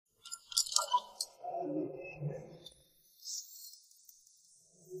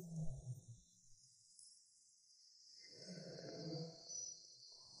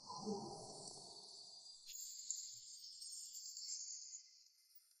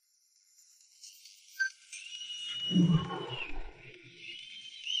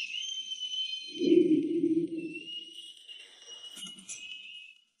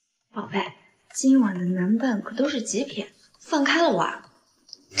宝贝，今晚的男伴可都是极品，放开了玩。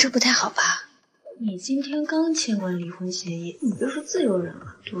这不太好吧？你今天刚签完离婚协议，你别说自由人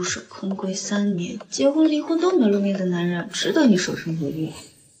了，独守空闺3年，结婚离婚都没入命的男人，值得你守身如玉。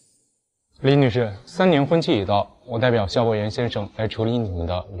李女士，3年婚期已到，我代表肖博言先生来处理你们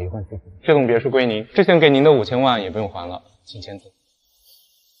的离婚事情。这栋别墅归您，之前给您的5000万也不用还了，请签字。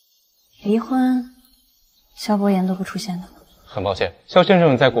离婚，肖博言都不出现的吗？很抱歉，肖先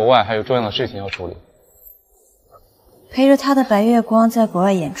生在国外还有重要的事情要处理。陪着他的白月光在国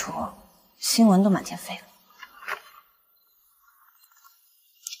外演出，新闻都满天飞了。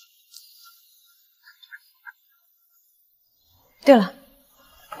对了，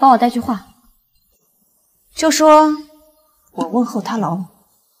帮我带句话，就说我问候他老母。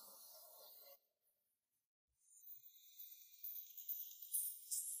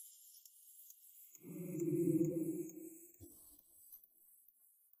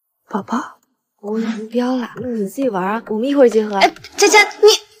宝宝，我有目标了，那你自己玩啊，我们一会儿集合。哎，佳佳，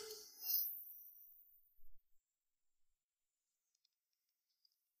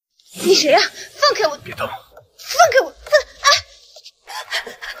你谁呀？放开我！别动！放开我！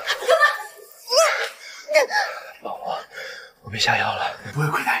老婆，我被下药了，我不会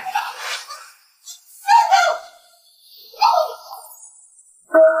亏待你的。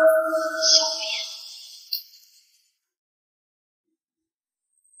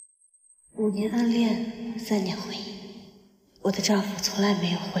5年暗恋3年婚姻，我的丈夫从来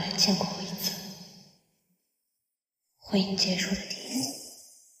没有回来见过我一次。婚姻结束的第一次，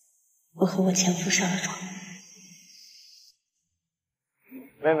我和我前夫上了床。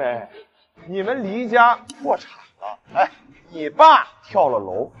妹妹，你们黎家破产了，哎，你爸跳了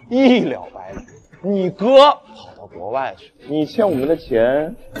楼，一了百了，你哥跑到国外去，你欠我们的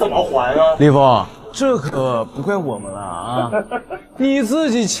钱怎么还啊？立峰，这可不怪我们了啊！你自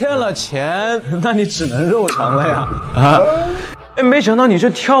己欠了钱，那你只能肉偿了呀！啊！哎，没想到你这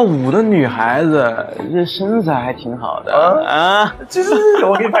跳舞的女孩子，这身材还挺好的啊！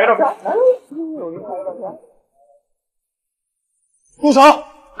我给你拍个照片，来，我给你拍个照片。住手！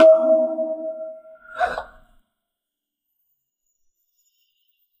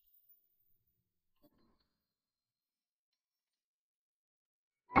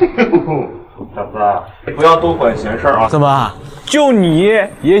小子，你不要多管闲事啊！怎么，就你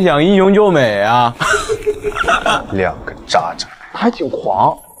也想英雄救美啊？两个渣渣，还挺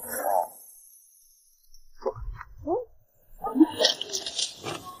狂。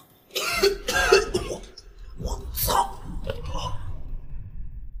我操！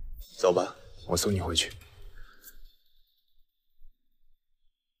走吧，我送你回去。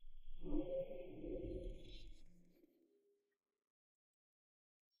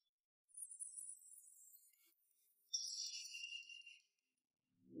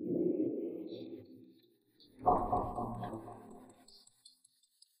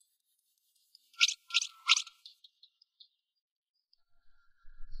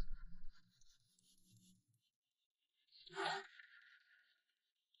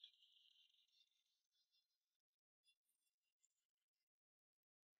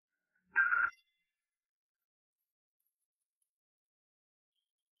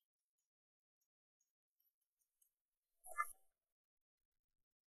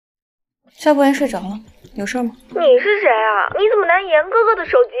夏博言睡着了，有事吗？你是谁啊？你怎么拿严哥哥的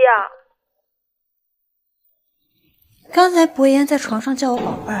手机啊？刚才博言在床上叫我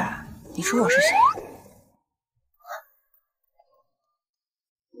宝贝儿，你说我是谁？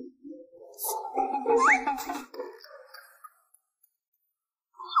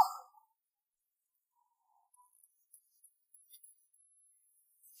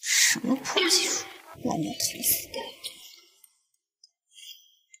什么破技术，老娘疼死你！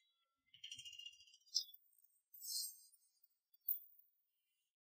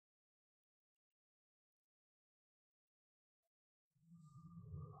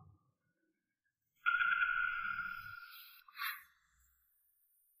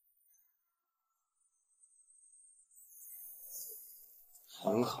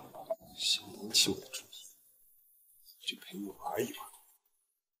很好，想引起我的注意，就陪我玩一玩。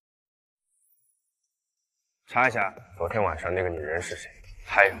查一下昨天晚上那个女人是谁，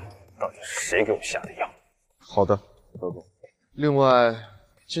还有到底是谁给我下的药。好的，德总。另外，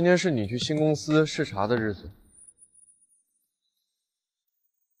今天是你去新公司视察的日子。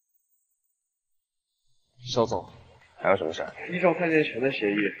肖总，还有什么事？依照3年前的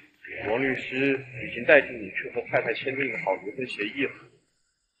协议，王律师已经代替你去和太太签订好离婚协议了。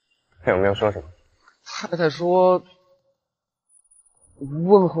他有没有说什么？太太说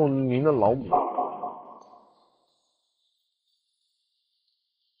问候您的老母。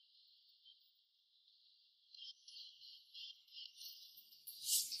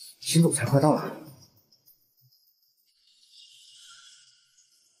秦总裁快到了。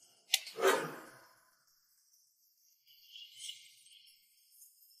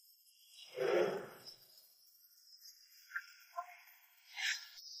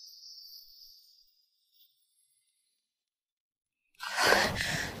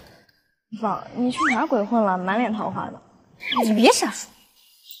宝，你去哪鬼混了？满脸桃花的。你别瞎说。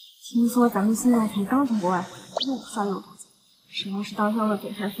听说咱们现在才刚从国外回来，又帅又有头衔，谁要是当上了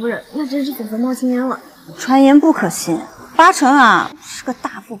总裁夫人，那真是祖坟冒青烟了。传言不可信，8成啊是个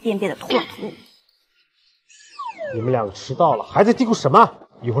大腹便便的秃老头。你们两个迟到了，还在嘀咕什么？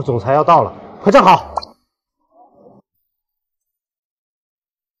一会儿总裁要到了，快站好。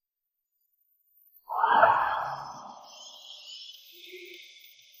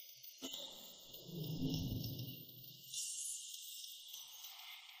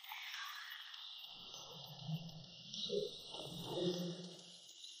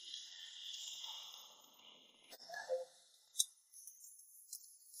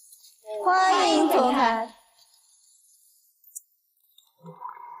欢迎总裁。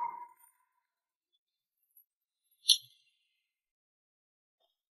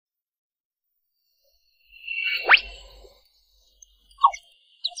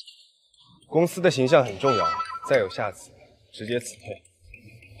公司的形象很重要，再有下次，直接辞退。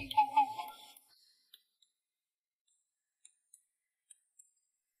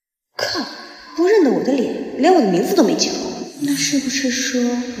靠，不认得我的脸，连我的名字都没叫，那是不是说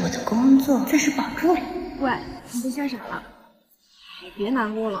我的工作暂时保住了？喂，你别瞎傻了。别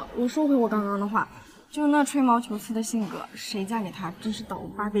难过了，我收回我刚刚的话。就那吹毛求疵的性格，谁嫁给他真是倒了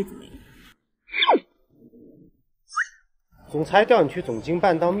8辈子霉。总裁调你去总经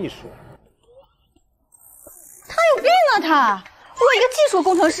办当秘书。他有病啊他！我一个技术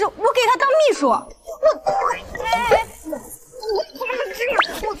工程师，我给他当秘书，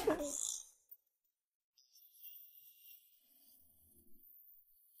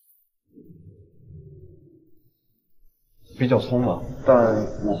比较匆忙，但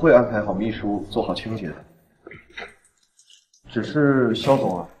我会安排好秘书做好清洁的。只是肖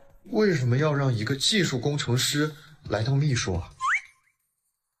总啊，为什么要让一个技术工程师来当秘书啊？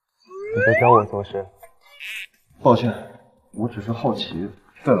你在教我做事？抱歉，我只是好奇。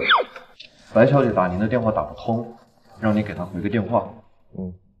对了，白小姐打您的电话打不通，让你给她回个电话。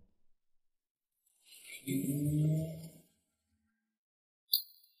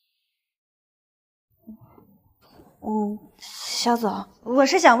肖总，我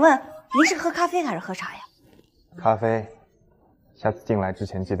是想问，您是喝咖啡还是喝茶呀？咖啡，下次进来之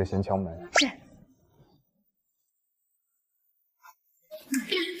前记得先敲门。是。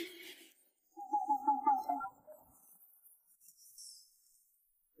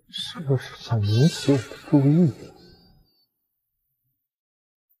是不是想引起我的注意？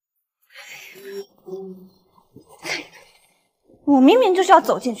我明明就是要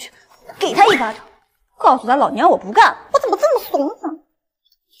走进去，给他一巴掌，告诉他老娘我不干，我怎么这么怂呢？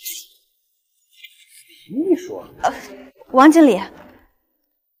秘书，王经理，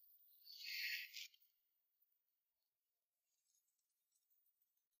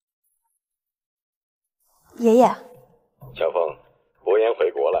爷爷，小凤，伯言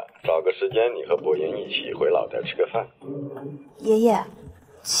回国了，找个时间你和伯言一起回老家吃个饭。爷爷，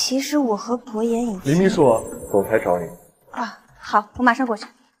其实我和伯言已经……林秘书，总裁找你。啊，好，我马上过去。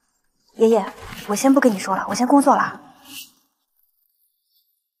爷爷，我先不跟你说了，我先工作了。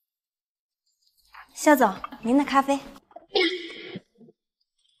肖总，您的咖啡。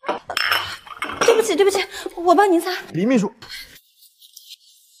对不起，对不起，我帮您擦。林秘书，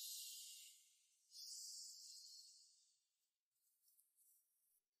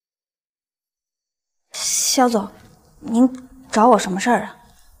肖总，您找我什么事儿啊？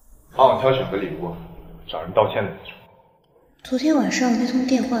帮我挑选个礼物，找人道歉的那种。昨天晚上那通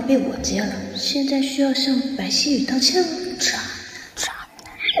电话被我接了，现在需要向白希雨道歉了。渣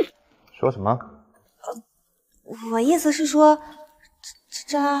男！说什么？我意思是说，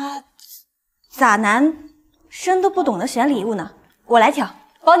咋男生都不懂得选礼物呢？我来挑，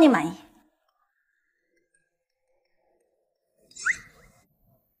包你满意。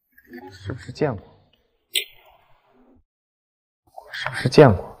是不是见过？是不是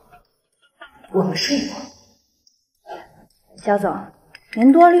见过？我们睡过。肖总，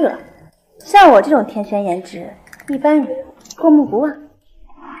您多虑了。像我这种天选颜值，一般人过目不忘。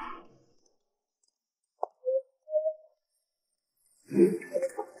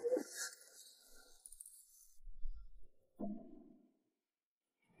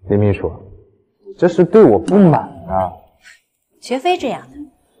李秘书，这是对我不满啊！绝非这样的，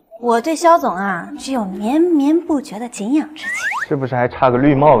我对肖总啊，只有绵绵不绝的敬仰之情。是不是还差个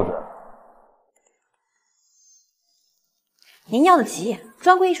绿帽子？您要的急，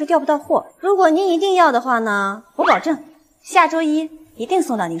专柜一时调不到货。如果您一定要的话呢，我保证下周一一定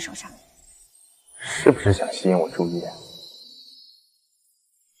送到您手上。是不是想吸引我注意啊？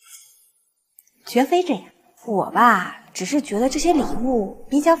绝非这样，我吧，只是觉得这些礼物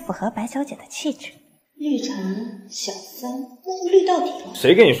比较符合白小姐的气质。绿茶小三，那就绿到底了。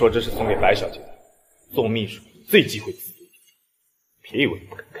谁跟你说这是送给白小姐的？做秘书最忌讳自律，别以为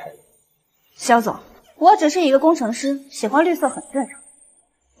不肯开。肖总，我只是一个工程师，喜欢绿色很正常。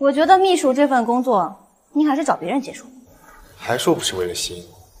我觉得秘书这份工作，你还是找别人接触。还说不是为了吸引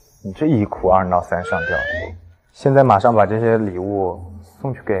我？你这一哭二闹三上吊，现在马上把这些礼物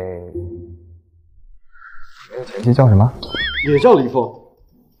送去给前妻叫什么？也叫李凤。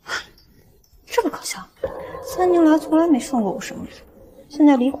这么搞笑，3年来从来没送过我什么礼物，现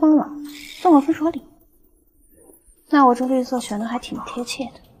在离婚了，送个分手礼。那我这绿色选的还挺贴切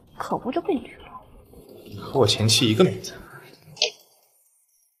的，可不就被绿了？和我前妻一个名字。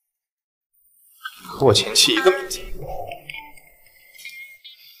和我前妻一个名字。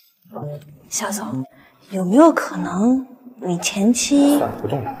肖总，有没有可能你前妻……算了，不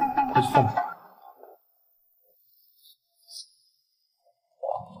重要，快去送吧。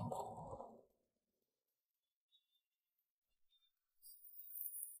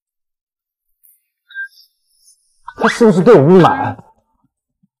他是不是对我不满？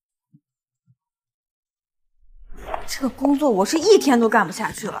这个工作我是一天都干不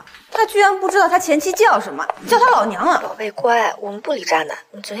下去了。他居然不知道他前妻叫什么，叫他老娘了。宝贝乖，我们不理渣男。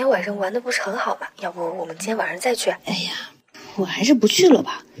你昨天晚上玩的不是很好吗？要不我们今天晚上再去？哎呀，我还是不去了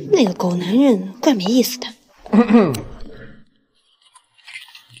吧。那个狗男人怪没意思的。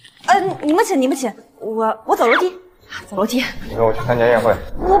你们请，你们请，我走楼梯，走楼梯。你跟我去参加宴会。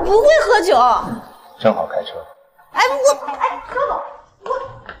我不会喝酒。正好开车。肖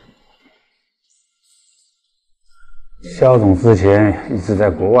总，肖总之前一直在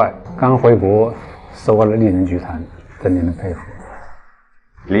国外，刚回国受到了丽人剧团，真令人佩服。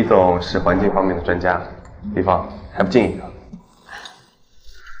李总是环境方面的专家，李芳还不敬一个？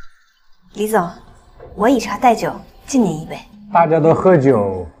李总，我以茶代酒，敬您一杯。大家都喝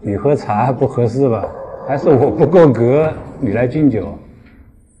酒，你喝茶不合适吧？还是我不够格，你来敬酒。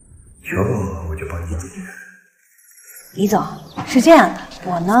求我，我就帮你解决。李总，是这样的，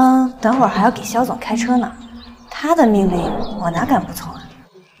我呢，等会儿还要给肖总开车呢，他的命令我哪敢不从啊？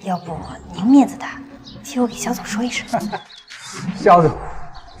要不您面子大，替我给肖总说一声。肖总，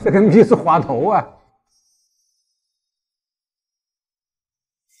这个密是滑头啊！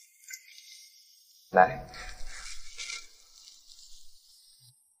来，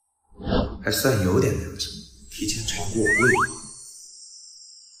还算有点良心，提前尝过味。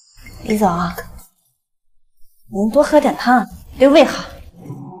李总，您多喝点汤，对胃好。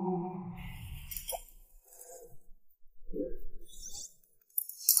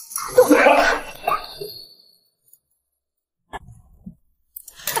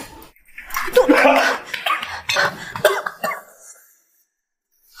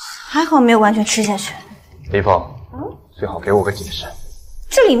还好没有完全吃下去。李凤，最好给我个解释。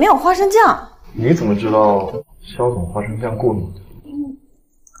这里没有花生酱。你怎么知道肖总花生酱过敏的？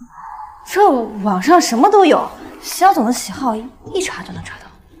这网上什么都有，肖总的喜好一查就能查到。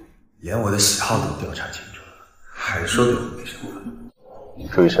连我的喜好都调查清楚了，还说对我没身份？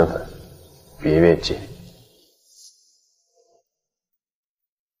注意身份，别越界。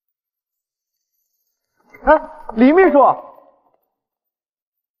李秘书，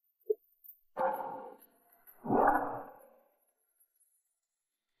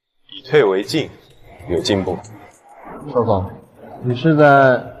以退为进，有进步。肖总，你是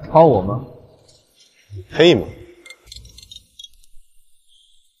在抄我吗？黑幕。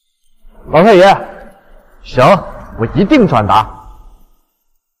老太爷，行，我一定转达。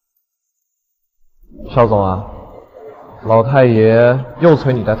肖总啊，老太爷又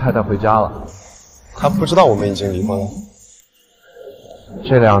催你带太太回家了。他不知道我们已经离婚了。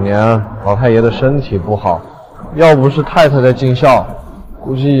这2年老太爷的身体不好，要不是太太在尽孝，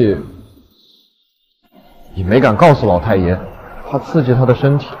估计也没敢告诉老太爷，怕刺激他的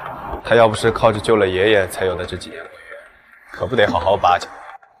身体。他要不是靠着救了爷爷才有的这几年回月，可不得好好巴结。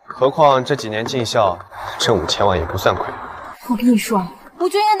何况这几年尽孝，挣5000万也不算亏。我跟你说，我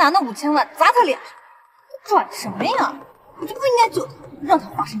就应该拿那5000万砸他脸上。拽什么呀？我就不应该救他，让他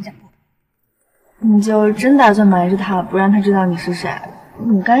花生酱。你就真打算瞒着他，不让他知道你是谁？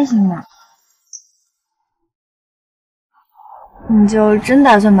你甘心吗？你就真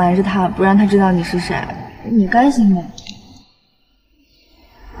打算瞒着他，不让他知道你是谁？你甘心没？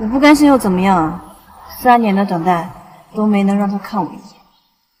我不甘心又怎么样啊？3年的等待都没能让他看我一眼，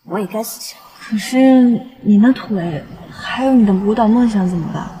我也该死心。可是你那腿，还有你的舞蹈梦想怎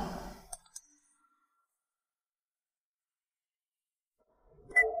么办？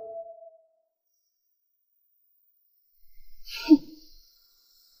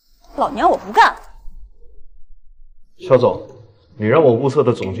老娘我不干！肖总，你让我物色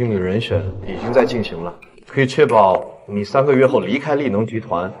的总经理人选已经在进行了，可以确保你3个月后离开丽能集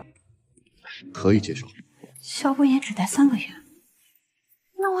团。可以接受。肖博言只待3个月，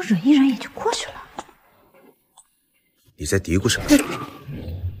那我忍一忍也就过去了。你在嘀咕什么？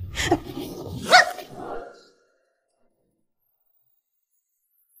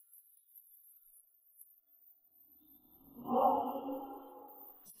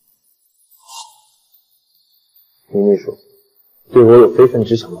林秘书，对我有非分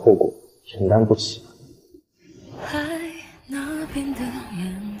之想的后果，承担不起。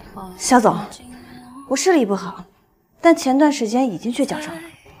肖总，我视力不好，但前段时间已经去矫正了。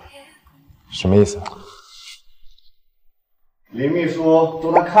什么意思啊？林秘书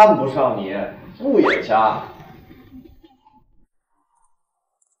说他看不上你，不眼瞎。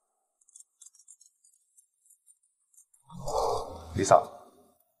李嫂，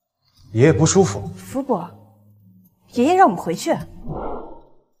爷爷不舒服。福伯，爷爷让我们回去。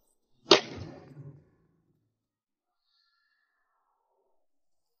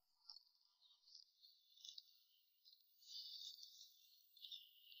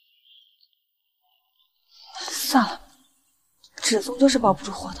算了，纸终究是包不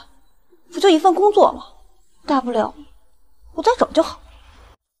住火的，不就一份工作吗？大不了我再找就好。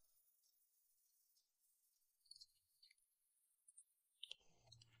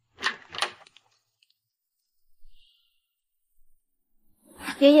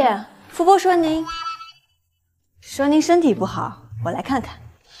爷爷，福伯说您身体不好，我来看看。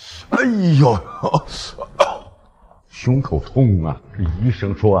哎呦，胸口痛啊！医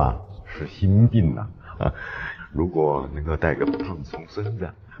生说啊是心病呐。如果能够带个胖重孙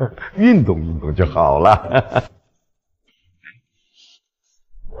子，运动运动就好了。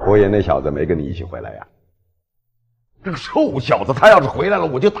博言那小子没跟你一起回来呀？这个臭小子，他要是回来了，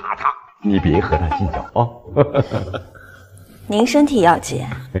我就打他。你别和他计较啊。您身体要紧。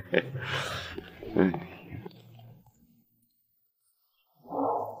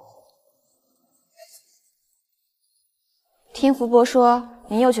听福伯说，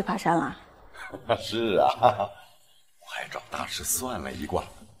您又去爬山了。是啊，我还找大师算了一卦，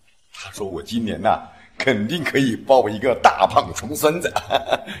他说我今年呐，肯定可以抱一个大胖重孙子。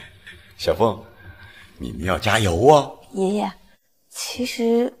小凤，你们要加油啊！爷爷，其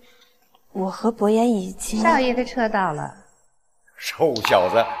实我和伯言已经……少爷的车到了。臭小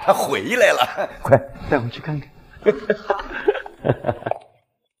子，他回来了，快带我去看看。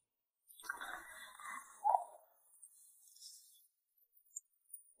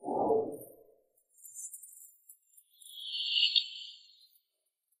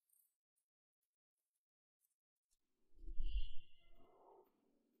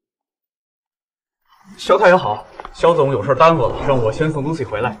肖太爷好，肖总有事耽误了，让我先送东西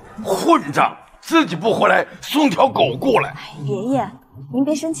回来。混账！自己不回来，送条狗过来。爷爷，您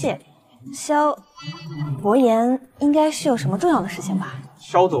别生气。伯言应该是有什么重要的事情吧？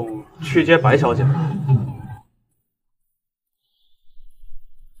肖总去接白小姐了。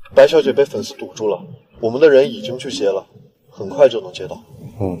白小姐被粉丝堵住了，我们的人已经去接了，很快就能接到。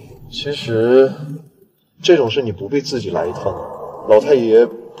其实这种事你不必自己来一趟，老太爷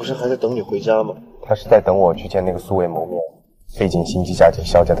不是还在等你回家吗？他是在等我去见那个素未谋面、费尽心机嫁给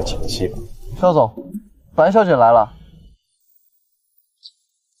萧家的前妻吧。肖总，白小姐来了。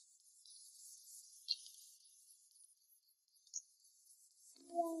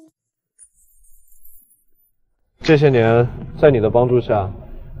这些年，在你的帮助下，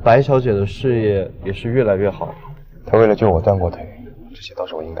白小姐的事业也是越来越好。她为了救我断过腿，这些都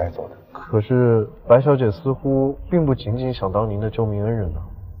是我应该做的。可是白小姐似乎并不仅仅想当您的救命恩人呢。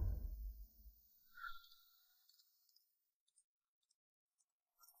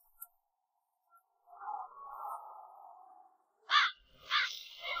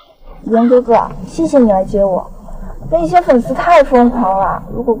严哥哥，谢谢你来接我。那些粉丝太疯狂了，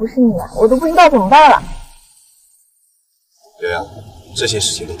如果不是你，我都不知道怎么办了。对啊，这些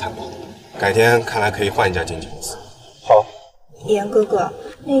事情都谈好，改天看来可以换一家经纪公司。好。严哥哥，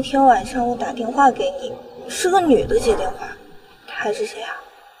那天晚上我打电话给你，是个女的接电话，她是谁啊？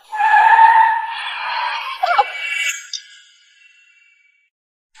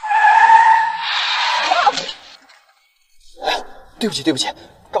对不起，对不起，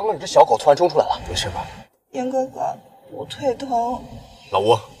刚刚有只小狗突然冲出来了，没事吧？严哥哥，我腿疼。老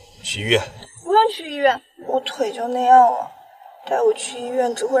吴，去医院。不用去医院，我腿就那样了，带我去医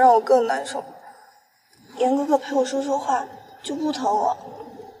院只会让我更难受。严哥哥陪我说说话就不疼了。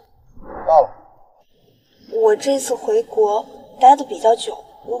到了。我这次回国待的比较久，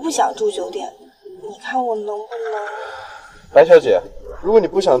我不想住酒店，你看我能不能？白小姐，如果你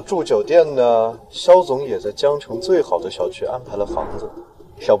不想住酒店呢，肖总也在江城最好的小区安排了房子，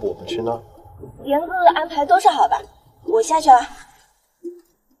要不我们去那儿？严哥哥安排都是好的，我下去了。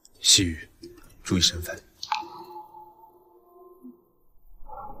细雨，注意身份。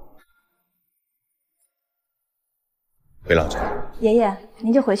回老家。爷爷，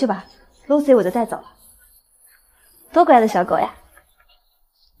您就回去吧，Lucy 我就带走了。多乖的小狗呀！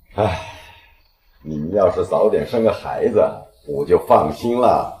唉，你们要是早点生个孩子，我就放心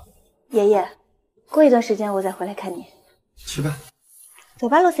了。爷爷，过一段时间我再回来看你。去吧。走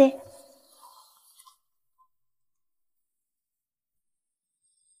吧，Lucy。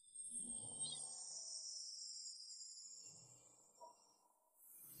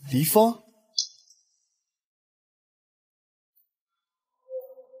黎峰，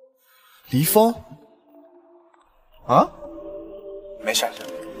黎峰，啊？没事，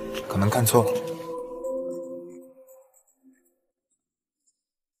可能看错了。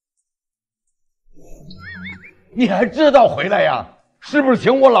你还知道回来呀？是不是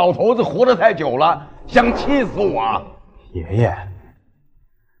嫌我老头子活得太久了，想气死我啊？爷爷，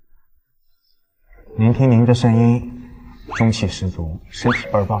您听您这声音，中气十足，身体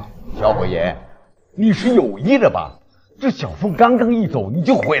倍儿棒。小伙爷，你是有意的吧？这小凤刚刚一走你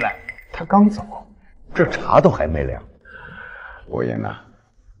就回来，他刚走，这茶都还没凉。伯言呐，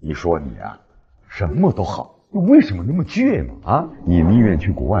你说你啊，什么都好，你为什么那么倔呢？啊，你宁愿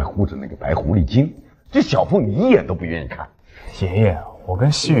去国外护着那个白狐狸精，这小凤你一眼都不愿意看。爷爷，我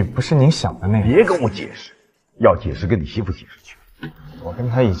跟西雨不是您想的那样。别跟我解释，要解释跟你媳妇解释去。我跟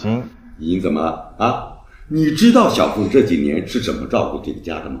他已经怎么啊？你知道小凤这几年是怎么照顾这个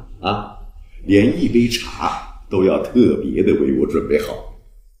家的吗？啊，连一杯茶都要特别的为我准备好。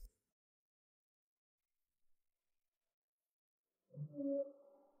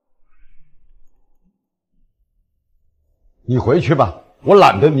你回去吧，我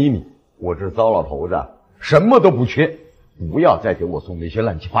懒得理你。我这糟老头子什么都不缺，不要再给我送那些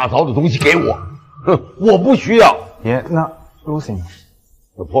乱七八糟的东西给我。哼，我不需要。爷，那 Lucy，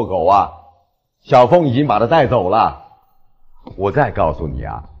 这破狗啊，小凤已经把它带走了。我再告诉你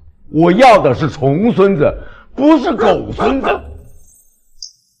啊，我要的是重孙子，不是狗孙子。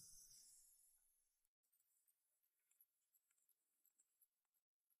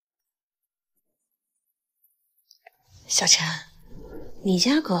小陈，你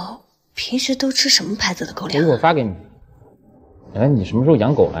家狗平时都吃什么牌子的狗粮？我一会儿发给你。哎，你什么时候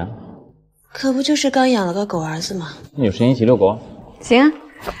养狗了呀？可不就是刚养了个狗儿子吗？那有时间一起遛狗啊？行啊。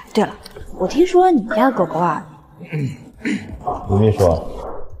对了，我听说你家的狗狗啊……吴秘书，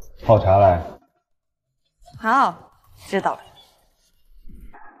泡茶来。好，知道了。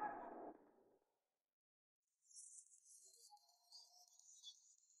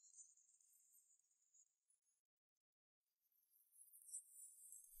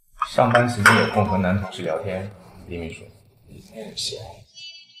上班时间有空和男同事聊天，李秘书。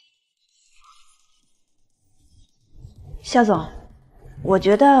肖总，我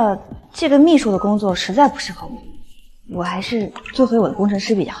觉得这个秘书的工作实在不适合我，我还是做回我的工程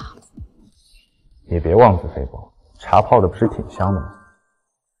师比较好。你别妄自菲薄，茶泡的不是挺香的吗？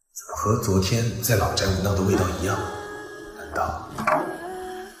怎么和昨天在老宅闻到的味道一样？难道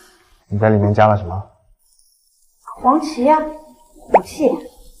你在里面加了什么？黄芪呀，武器。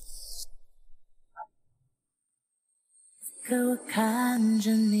可我看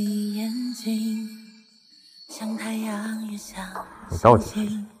着你眼睛，像太阳也像你到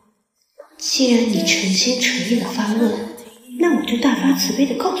底？既然你诚心诚意的发问，那我就大发慈悲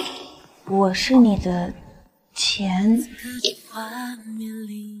的告诉你，我是你的前，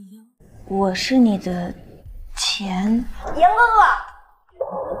我是你的前。严哥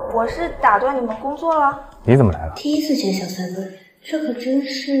哥，我是打断你们工作了？你怎么来了？第一次见小三个人，这可真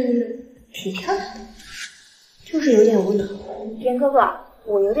是挺漂亮的，就是有点无脑。严哥哥，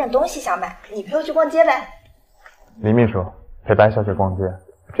我有点东西想买，你陪我去逛街呗。李秘书，陪白小姐逛街，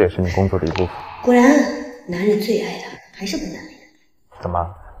这也是你工作的一部分。果然，男人最爱的还是不男人。怎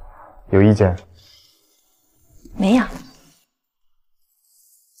么，有意见？没有。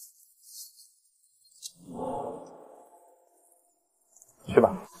去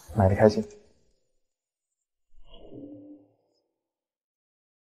吧，买的开心。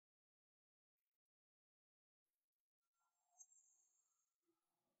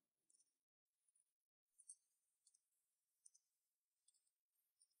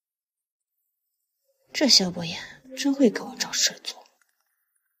这萧伯言真会给我找事做。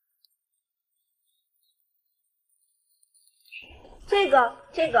这个，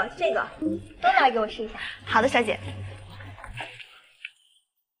都拿来给我试一下。好的，小姐。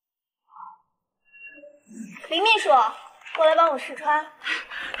李秘书，过来帮我试穿。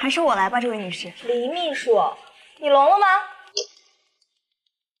还是我来吧，这位女士。李秘书，你聋了吗？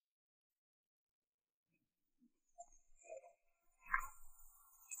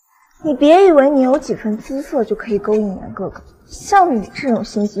你别以为你有几分姿色就可以勾引严哥哥，像你这种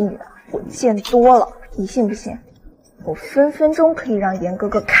心机女啊，我见多了。你信不信？我分分钟可以让严哥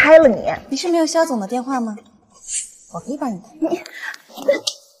哥开了你。你是没有肖总的电话吗？我可以帮你打。你怎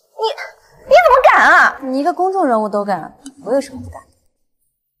么敢啊？你一个公众人物都敢，我有什么不敢？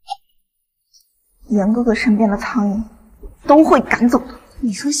严哥哥身边的苍蝇都会赶走的。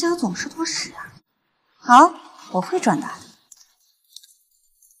你说肖总是坨屎啊？好，我会转达的。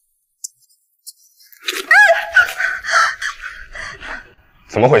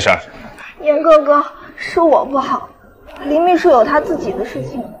怎么回事？严哥哥，是我不好。林秘书有他自己的事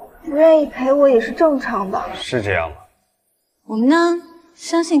情，不愿意陪我也是正常的。是这样吗？我们呢，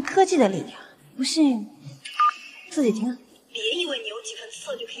相信科技的力量，不信自己听啊。别以为你有几分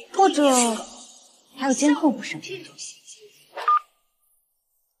色就可以。或者还有监控不是吗？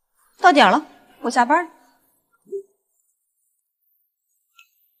到点了，我下班了。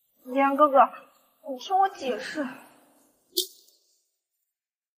严哥哥，你听我解释。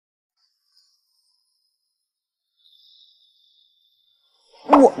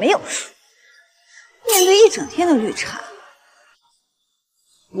我没有输，面对一整天的绿茶，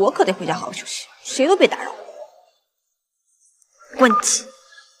我可得回家好好休息，谁都别打扰我。关机。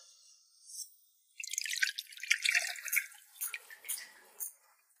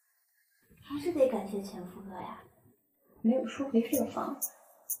还是得感谢前夫哥呀，没有收回这个房子，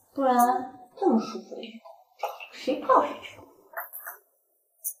不然这么舒服的浴缸，谁泡谁去。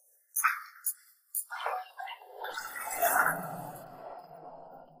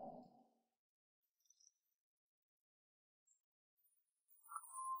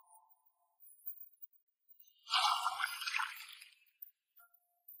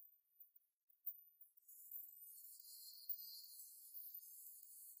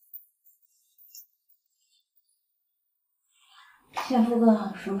前夫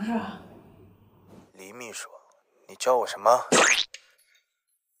哥，什么事啊？黎秘书，你叫我什么？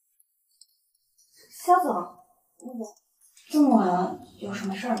肖总，这么晚了，有什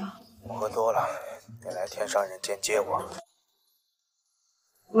么事吗？我喝多了，得来天上人间接我。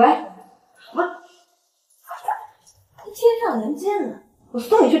喂，什么？天上人间呢？我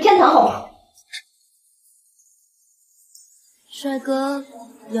送你去天堂好不好？帅哥，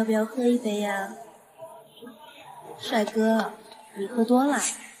要不要喝一杯呀？帅哥，你喝多了，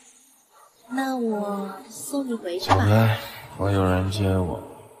那我送你回去吧。来，我有人接我。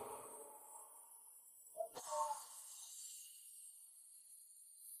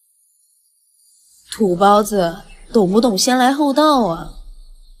土包子，懂不懂先来后到啊？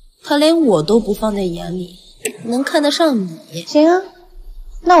他连我都不放在眼里，能看得上你？行啊，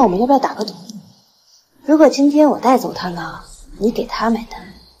那我们要不要打个赌？如果今天我带走他了，你给他买单；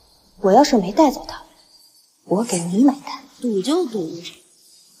我要是没带走他，我给你买单。赌就赌，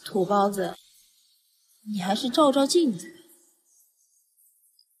土包子，你还是照照镜子。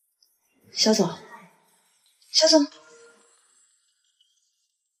肖总，肖总，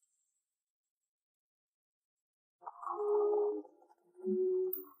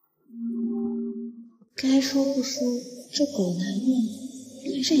该说不说，这狗男人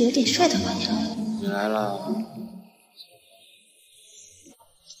还是有点帅的味道。你来了。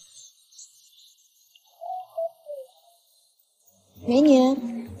美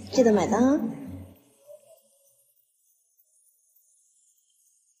女，记得买单啊！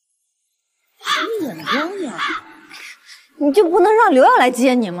眼光呀！你就不能让刘耀来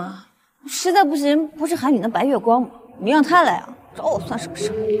接你吗？实在不行，不是喊你那白月光吗？你让他来啊，找我算什么事？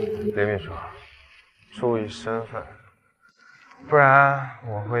李秘书，注意身份，不然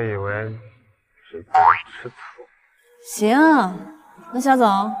我会以为是在吃醋。行，那肖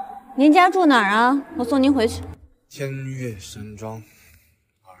总，您家住哪儿啊？我送您回去。天悦山庄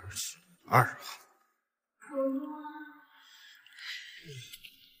22号。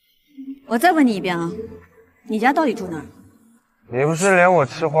我再问你一遍啊，你家到底住哪儿？你不是连我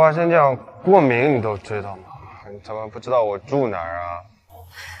吃花生酱过敏你都知道吗？你怎么不知道我住哪儿啊？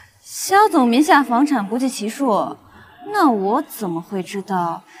肖总名下房产不计其数，那我怎么会知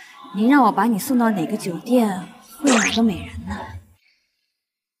道您让我把你送到哪个酒店会哪个美人呢？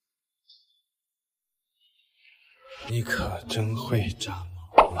你可真会炸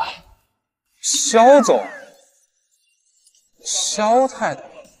毛了！肖总，肖太太，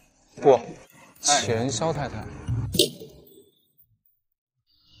不，前肖太太，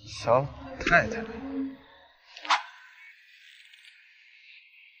肖太太。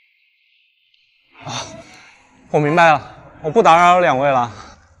啊，我明白了，我不打扰两位了。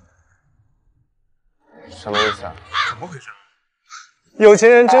什么意思啊？怎么回事？有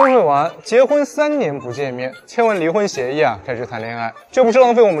钱人真会玩，结婚3年不见面，签完离婚协议啊，开始谈恋爱，这不是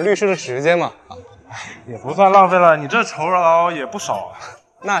浪费我们律师的时间吗？也不算浪费了，你这酬劳也不少啊。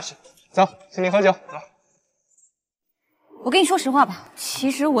那是，走，请你喝酒。走。我跟你说实话吧，其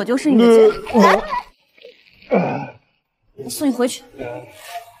实我就是你的前。我送你回去。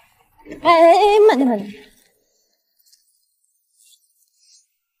哎，慢点，慢点。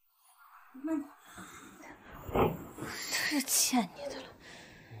这是欠你的了。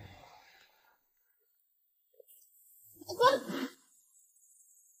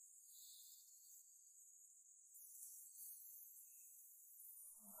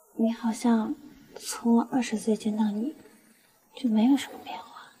你好像从我20岁见到你，就没有什么变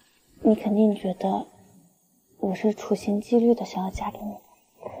化。你肯定觉得我是处心积虑的想要嫁给你，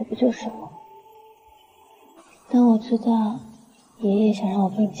可不就是吗？当我知道爷爷想让我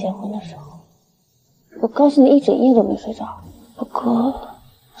跟你结婚的时候，我高兴的一整夜都没睡着。不过，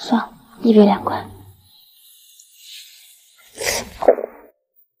算了，一别两宽。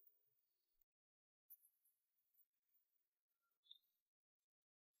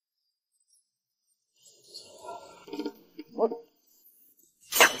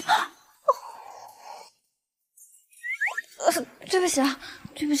对不起啊，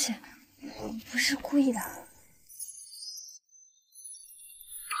对不起，我不是故意的。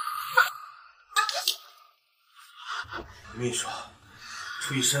秘书，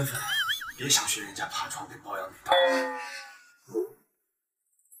出于身份，别想学人家爬床跟包养女大。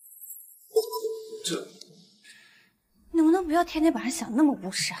这能不能不要天天把人想那么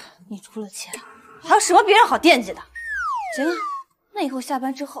务实啊？你出了钱，还有什么别人好惦记的？行啊，那以后下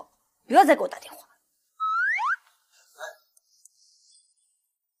班之后不要再给我打电话。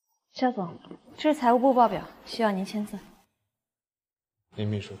肖总，这是财务部报表，需要您签字。林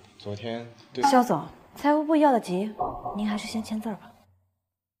秘书，昨天对肖总，财务部要的急，您还是先签字吧。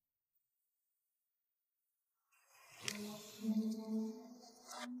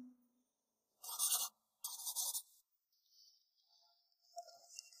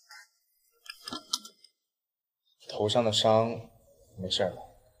头上的伤没事吧？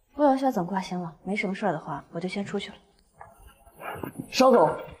不劳肖总挂心了，没什么事的话，我就先出去了。肖总，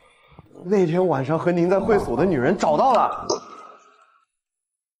那天晚上和您在会所的女人找到了。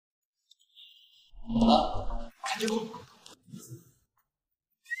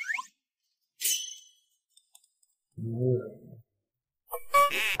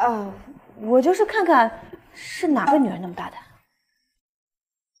我就是看看是哪个女人那么大胆。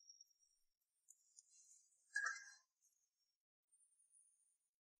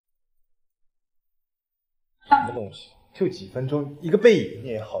什么东西？就几分钟，一个背影，你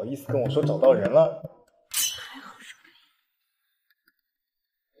也好意思跟我说找到人了？还好是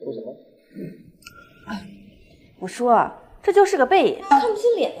说什么？我说啊，这就是个背影，看不清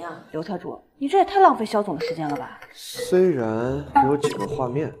脸呀。刘特助，你这也太浪费肖总的时间了吧？虽然有几个画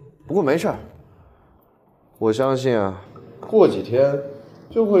面，不过没事儿。我相信啊，过几天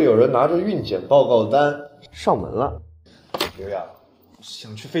就会有人拿着孕检报告单上门了。刘亚，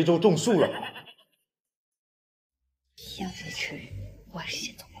想去非洲种树了。要飞去，我还是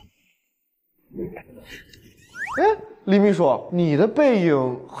先走吧。哎，李秘书，你的背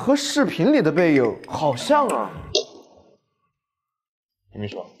影和视频里的背影好像啊。李秘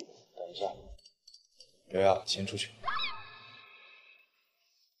书，等一下，刘亚，先出去。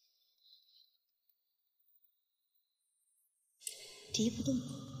敌不动，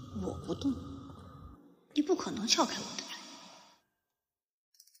我不动，你不可能撬开我的人。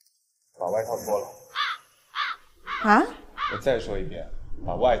把外套脱了。啊？我再说一遍，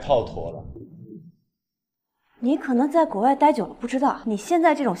把外套脱了。你可能在国外待久了，不知道你现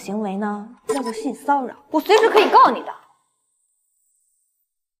在这种行为呢，叫做性骚扰，我随时可以告你的。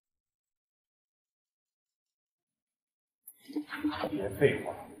别废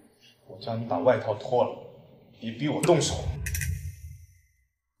话，我叫你把外套脱了，别逼我动手。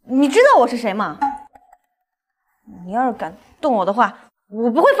你知道我是谁吗？你要是敢动我的话，我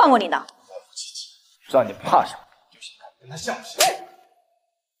不会放过你的。知道你怕什么？就先看跟他像不像。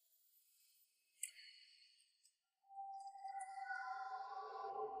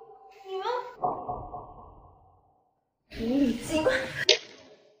你们无理机关！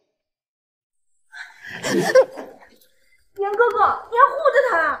杨哥哥，你要护着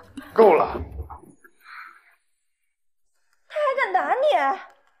他。够了，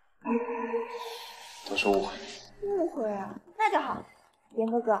都是误会。误会啊，那就好。严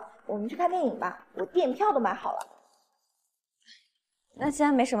哥哥，我们去看电影吧，我电票都买好了。那既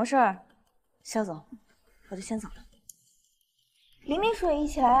然没什么事儿，肖总，我就先走了。林秘书也一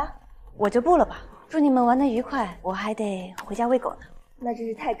起来啊？我就不了吧。祝你们玩得愉快，我还得回家喂狗呢。那真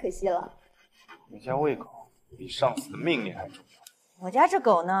是太可惜了。回家喂狗比上司的命令还重要。我家这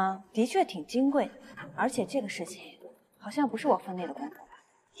狗呢，的确挺金贵的，而且这个事情好像不是我分内的工作吧？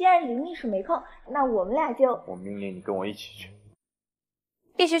既然林秘书没空，那我们俩就……我命令你跟我一起去。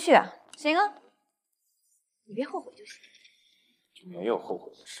必须去啊！行啊，你别后悔就行。就没有后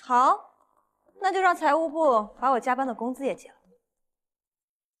悔的事。好，那就让财务部把我加班的工资也结了。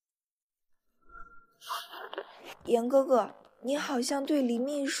严哥哥，你好像对林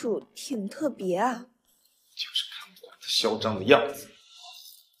秘书挺特别啊。就是看不惯他嚣张的样子。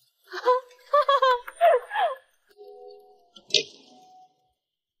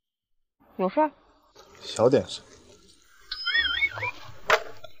有事儿？小点声。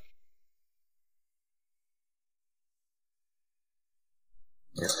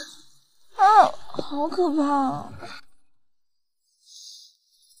啊，好可怕！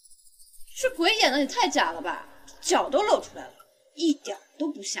这鬼演的也太假了吧，脚都露出来了，一点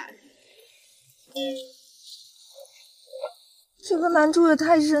都不吓人。这个男主也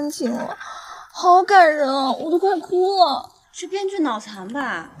太深情了，好感人啊，我都快哭了。这编剧脑残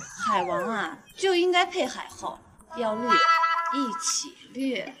吧？海王啊，就应该配海后，要绿一起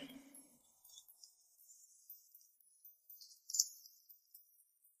绿。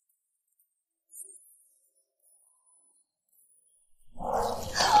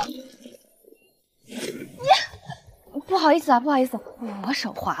不好意思啊，不好意思，我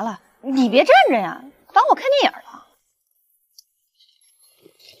手滑了，你别站着呀，当我看电影了。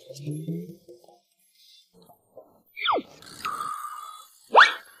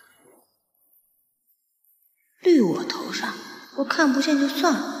绿我头上，我看不见就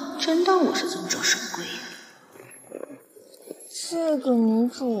算了，真当我是这么招神龟？这个女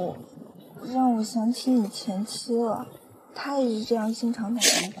主让我想起你前妻了，她也是这样心肠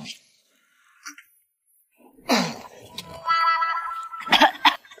歹毒吧？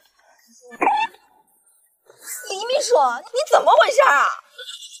李秘书，你怎么回事啊？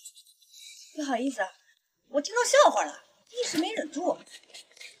不好意思，我听到笑话了，一时没忍住。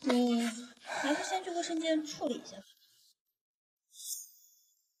你还是先去卫生间处理一下。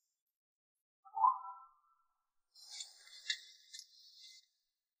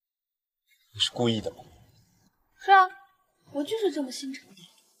你是故意的吗？是啊，我就是这么心肠歹毒。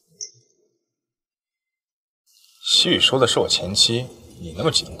西雨说的是我前妻，你那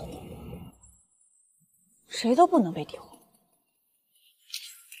么激动干嘛？谁都不能被诋毁。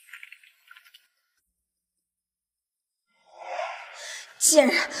贱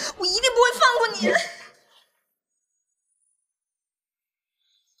人，我一定不会放过你！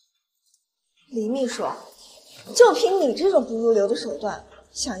李秘书，就凭你这种不入流的手段，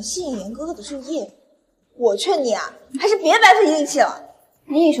想吸引严哥哥的注意，我劝你啊，还是别白费力气了。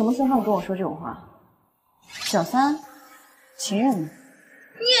你以什么身份跟我说这种话？小三？情人呢？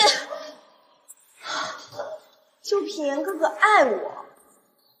你就凭严哥哥爱我，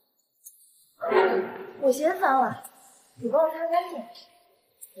我先翻了，你帮我擦干净，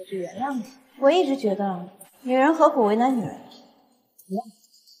我就原谅你。我一直觉得女人何苦为难女人？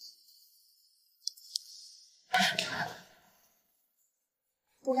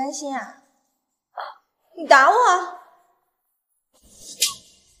不甘心啊？你打我啊！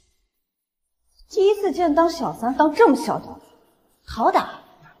第一次见当小三当这么嚣张，好打，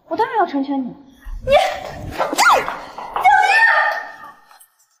我当然要成全你。你，救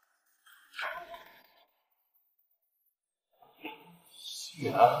命！雨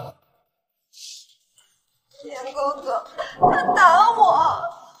涵，严哥哥，他打我！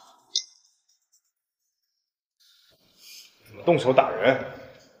怎么动手打人？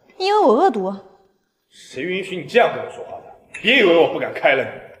因为我恶毒。谁允许你这样跟我说话的？别以为我不敢开了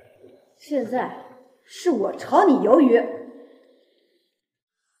你。现在是我炒你鱿鱼，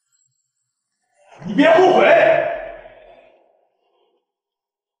你别后悔！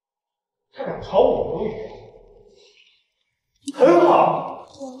他敢炒我鱿鱼，很好。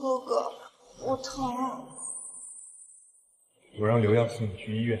严哥哥，我疼。我让刘洋送你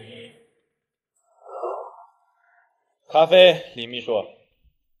去医院。咖啡，李秘书。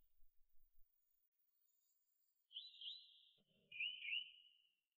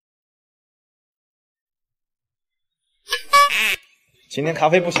今天咖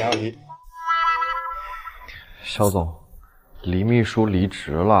啡不想要离。肖总，李秘书离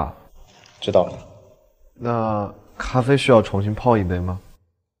职了。知道了。那咖啡需要重新泡一杯吗？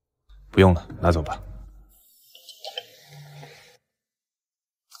不用了，拿走吧。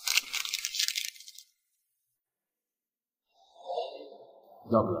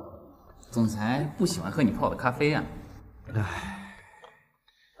耀哥，总裁不喜欢喝你泡的咖啡呀。唉，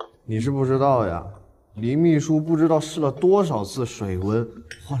你是不知道呀，林秘书不知道试了多少次水温，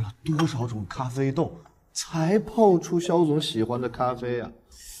换了多少种咖啡豆，才泡出肖总喜欢的咖啡呀。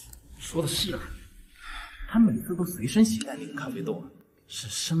说的是啊，他每次都随身携带那个咖啡豆啊，是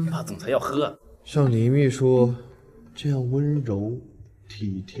生怕总裁要喝。像林秘书这样温柔、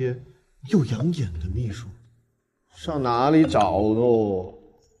体贴又养眼的秘书，上哪里找喽？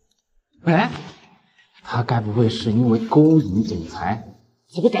哎，他该不会是因为勾引总裁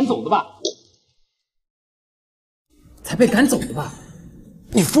才被赶走的吧？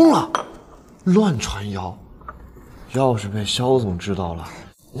你疯了！乱传谣，要是被肖总知道了，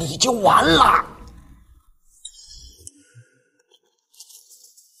你就完了。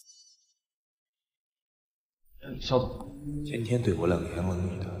肖总，天天对我冷言冷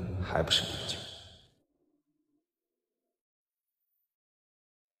语的，还不是你的酒？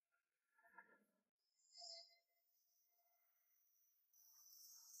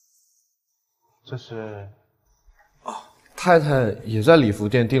这是太太也在礼服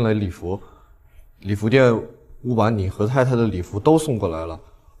店订了礼服，礼服店误把你和太太的礼服都送过来了，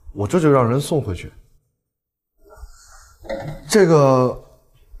我这就让人送回去。这个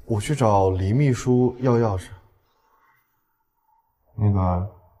我去找李秘书要钥匙。那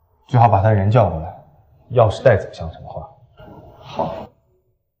个最好把他人叫过来，钥匙带走像什么话？好。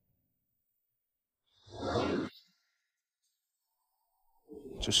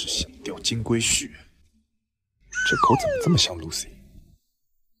这是想钓金龟婿，这口怎么这么像 Lucy？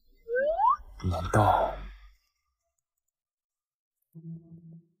 难道？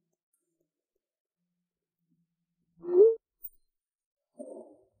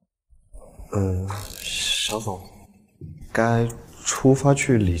小总，该出发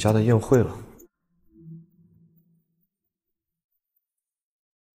去李家的宴会了。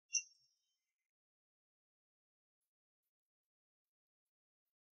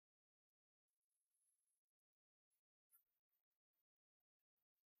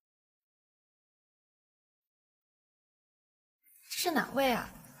这是哪位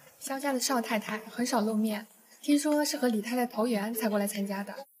啊？萧家的少太太很少露面，听说是和李太太投缘才过来参加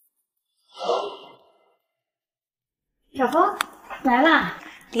的。小峰来啦！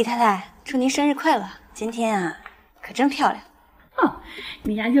李太太，祝您生日快乐！今天啊，可真漂亮。哦，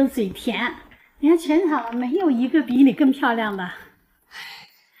你呀就嘴甜，你看全场没有一个比你更漂亮的。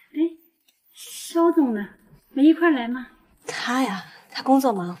哎，肖总呢？没一块来吗？他呀，他工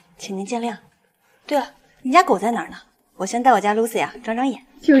作忙，请您见谅。对了，你家狗在哪儿呢？我先带我家 Lucy 啊长长眼。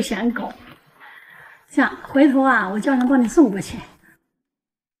就想狗，这样回头啊，我叫人帮你送过去。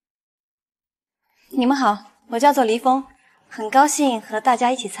你们好，我叫做黎峰，很高兴和大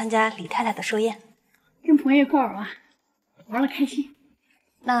家一起参加李太太的寿宴。跟朋友一块玩，玩得开心。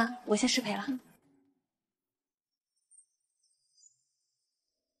那我先失陪了。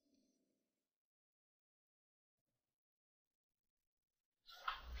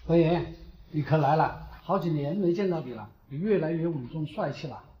何言，你可来了，好几年没见到你了，你越来越稳重帅气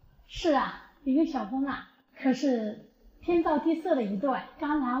了。是啊，你跟小峰啊，可是天造地设的一对。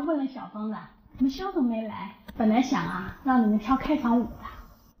刚才问了小峰了，我们肖总没来，本来想啊让你们跳开场舞的。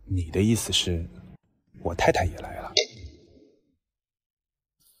你的意思是，我太太也来了？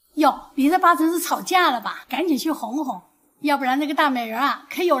哟，你这八成是吵架了吧？赶紧去哄哄，要不然那个大美人啊，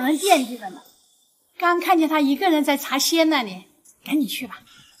可有人惦记着呢。刚看见她一个人在茶仙那里，赶紧去吧。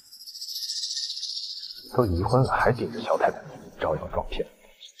都离婚了还顶着小太太，招摇撞骗。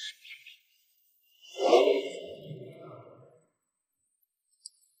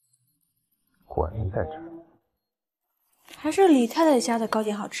果然在这儿。还是李太太家的糕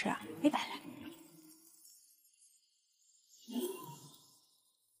点好吃啊，没白来。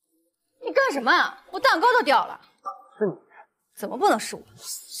你干什么啊？我蛋糕都掉了。是你？怎么不能是我？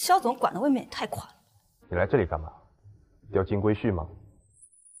肖总管的未免也太宽了。你来这里干嘛？钓金龟婿吗？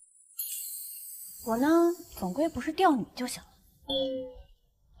我呢，总归不是钓你就行了。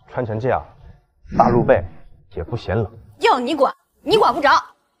穿成这样，大露背也不显冷。要你管，你管不着。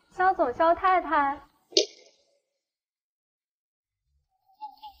肖总、肖太太，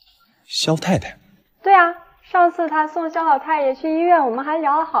肖太太，对啊，上次他送肖老太爷去医院，我们还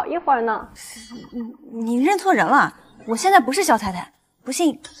聊了好一会儿呢。你认错人了，我现在不是肖太太，不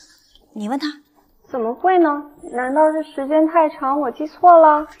信你问他。怎么会呢？难道是时间太长，我记错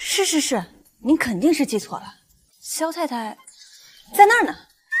了？是，您肯定是记错了。肖太太在那儿呢。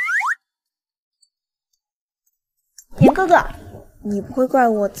严哥哥，你不会怪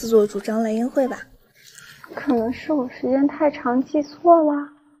我自作主张来宴会吧？可能是我时间太长记错了，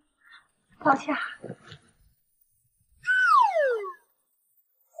抱歉。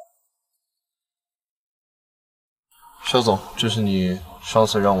肖总，这是你上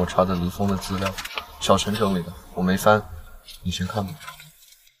次让我查的李峰的资料，小陈整理的，我没翻，你先看吧。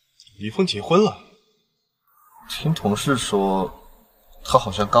李峰结婚了？听同事说，他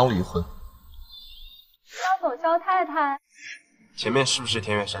好像刚离婚。肖总、肖太太，前面是不是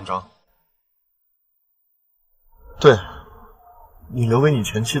田园山庄？对，你留给你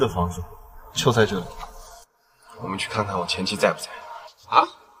前妻的房子就在这里。我们去看看我前妻在不在。啊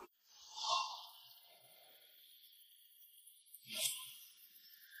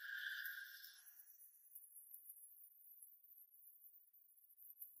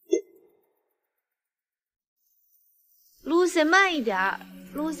？Lucy， 慢一点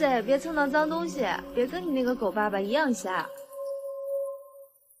 ，Lucy， 别蹭到脏东西，别跟你那个狗爸爸一样瞎。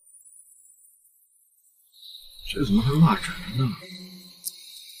这怎么还骂人呢？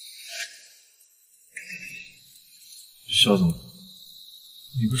肖总，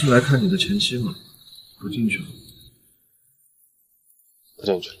你不是来看你的前妻吗？不进去了？不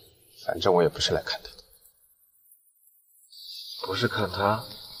进去了，反正我也不是来看他的。不是看他，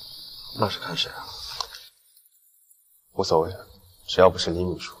那是看谁啊？无所谓，只要不是李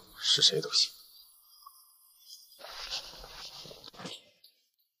秘书，是谁都行。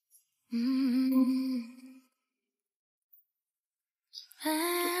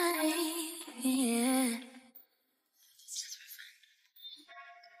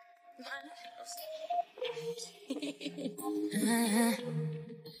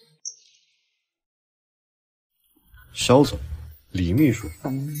肖总，李秘书，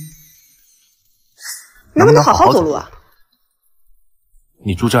能不能好好走路啊？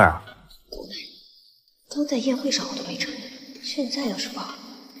你住这儿啊？刚在宴会上我都没承认，现在要是报，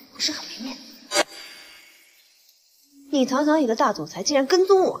不是很没面子？你堂堂一个大总裁，竟然跟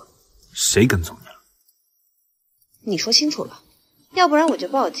踪我！谁跟踪你了？你说清楚了，要不然我就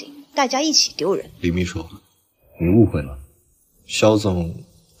报警，大家一起丢人。李秘书，你误会了，肖总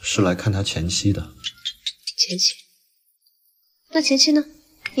是来看他前妻的。前妻？那前妻呢？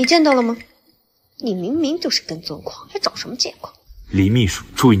你见到了吗？你明明就是跟踪狂，还找什么借口？李秘书，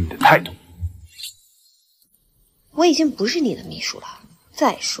注意你的态度。我已经不是你的秘书了。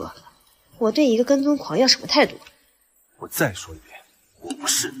再说了，我对一个跟踪狂要什么态度？我再说一遍，我不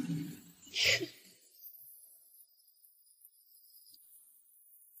是。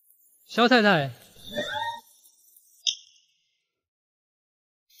肖太太，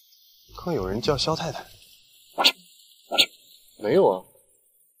刚有人叫肖太太。没有啊，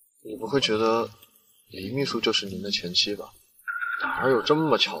你不会觉得李秘书就是您的前妻吧？哪有这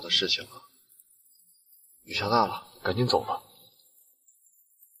么巧的事情啊？雨下大了，赶紧走吧。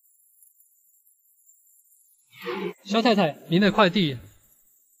肖太太，您的快递。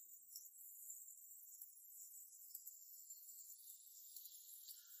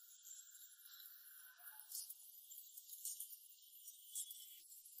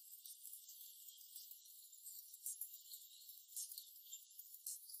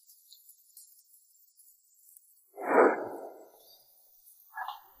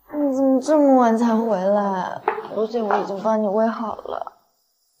你怎么这么晚才回来？而且我已经帮你喂好了。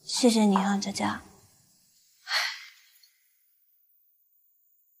谢谢你啊，佳佳。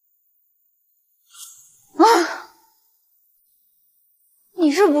啊！你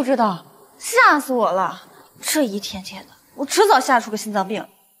是不知道，吓死我了！这一天天的，我迟早吓出个心脏病。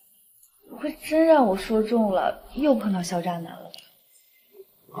不会真让我说中了，又碰到小渣男了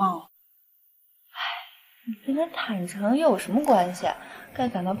吧？哦。你跟他坦诚又有什么关系？该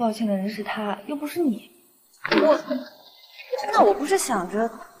感到抱歉的人是他，又不是你。那我不是想着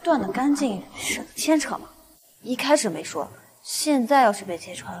断得干净，省得牵扯吗？一开始没说，现在要是被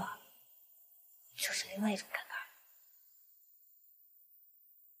揭穿了，就是另外一种尴尬。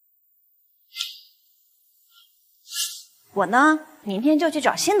我呢，明天就去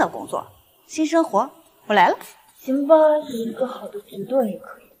找新的工作，新生活，我来了。行吧，有一个好的局对也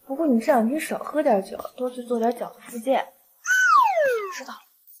可以。不过你这两天少喝点酒，多去做点饺子复健。知道了。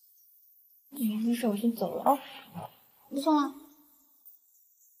没事，我先走了啊。不送了。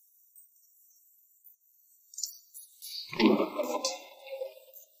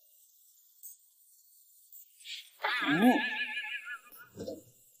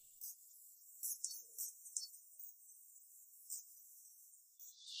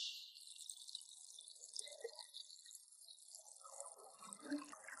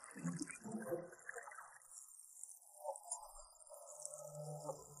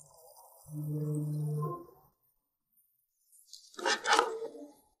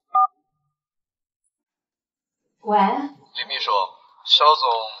喂，李秘书，肖总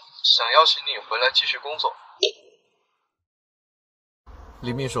想邀请你回来继续工作。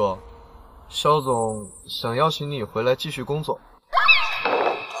李秘书，肖总想邀请你回来继续工作。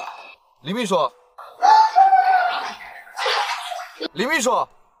李秘书，李秘书，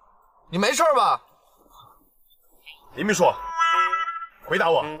你没事吧？李秘书，回答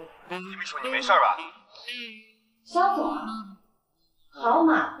我。李秘书，你没事吧？肖总，好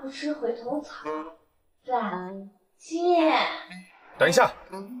马不吃回头草，再见。等一下，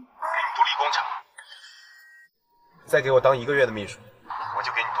给你独立工厂，再给我当1个月的秘书，我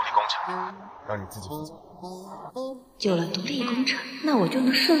就给你独立工厂，让你自己负责。有了独立工厂，那我就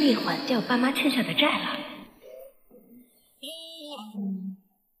能顺利还掉爸妈欠下的债了。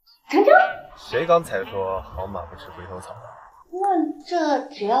成交。谁刚才说好马不吃回头草？问这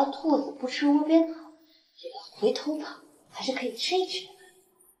只要兔子不吃窝边草，这个回头草还是可以吃一吃的。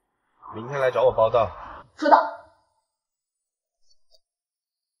明天来找我报到。收到。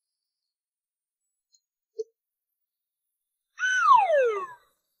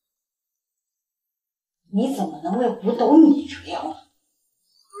你怎么能为五斗米折腰啊？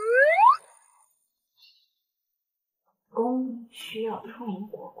公需要充盈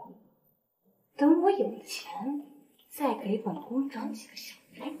国库，等我有了钱，再给本宫找几个小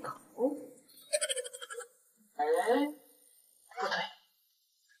奶狗。不对，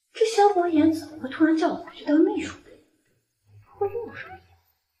这萧伯言怎么会突然叫我回去当秘书？会有什么？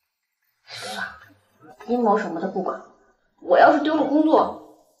算了，阴谋什么的不管。我要是丢了工作，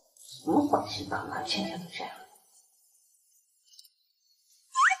怎么还清爸妈欠下的债？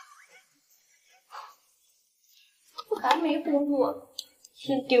我还没工作，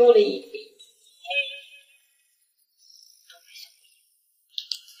先丢了一笔。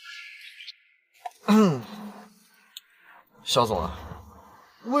肖总啊，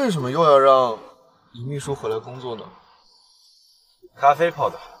为什么又要让李秘书回来工作呢？咖啡泡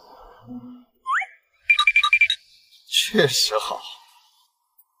的，确实好。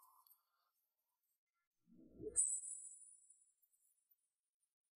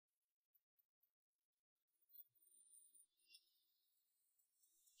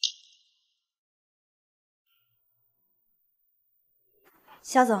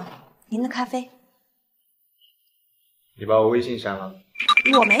肖总，您的咖啡。你把我微信删了？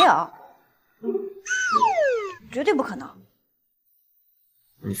我没有，绝对不可能。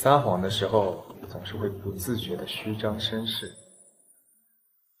你撒谎的时候总是会不自觉的虚张声势。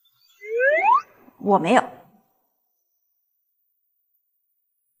我没有。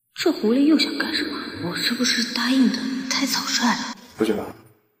这狐狸又想干什么？我是不是答应的太草率了？不知道。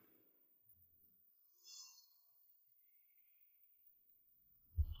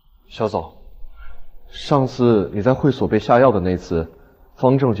肖总，上次你在会所被下药的那次，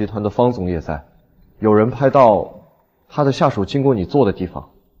方正集团的方总也在，有人拍到他的下属经过你坐的地方。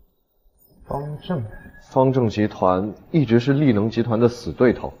方正集团一直是力能集团的死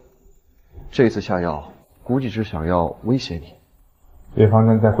对头，这次下药估计是想要威胁你。约方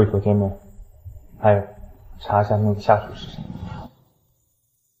正在会所见面，还有查一下那个下属是谁。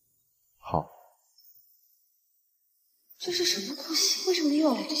好。这是什么东西？为什么又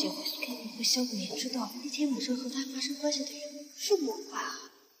要来这些会所？该不会萧伯言知道那天晚上和他发生关系的人是我吧？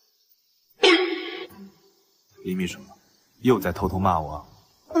李秘书又在偷偷骂我。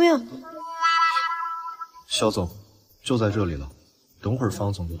没有。肖总，就在这里了，等会儿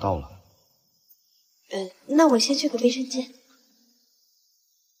方总就到了。那我先去个卫生间。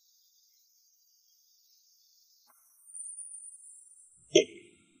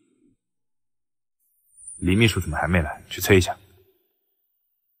李秘书怎么还没来？去催一下。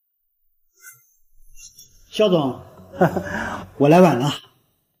肖总，我来晚了，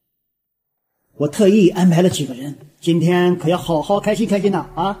我特意安排了几个人，今天可要好好开心开心的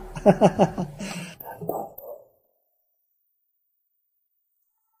啊！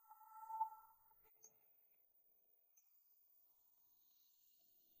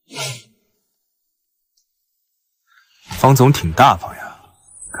方总挺大方呀，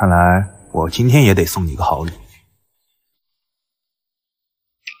看来我今天也得送你个好礼。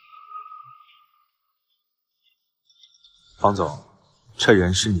方总，这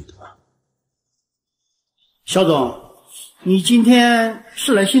人是你的吧？肖总，你今天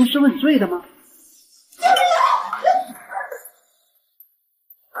是来兴师问罪的吗？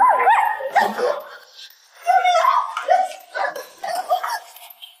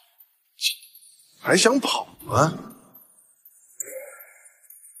还想跑啊？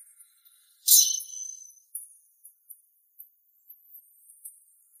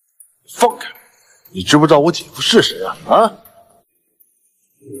放开！你知不知道我姐夫是谁啊？啊？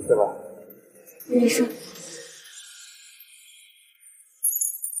你是吧？你是？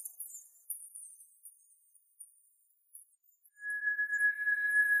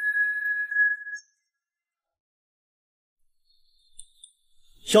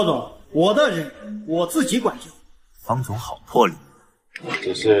肖总，我的人我自己管就。方总好魄力。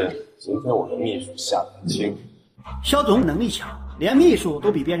只是今天我的秘书下得轻。肖总能力强，连秘书都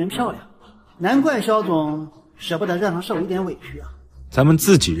比别人漂亮，难怪肖总舍不得让她受一点委屈啊。咱们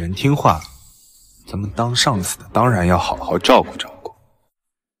自己人听话，咱们当上司的当然要好好照顾照顾。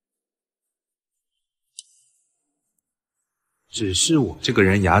只是我这个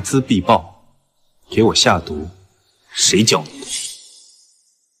人睚眦必报，给我下毒，谁教你的？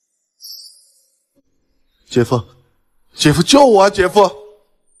姐夫，姐夫救我啊！姐夫，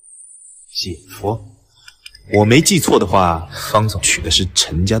姐夫，我没记错的话，方总娶的是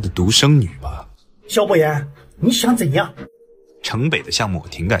陈家的独生女吧？肖伯言，你想怎样？城北的项目我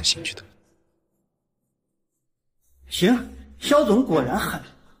挺感兴趣的。行，肖总果然狠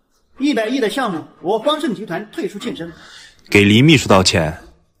，100亿的项目，我方盛集团退出竞争。给黎秘书道歉，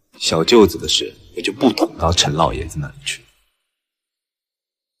小舅子的事也就不捅到陈老爷子那里去。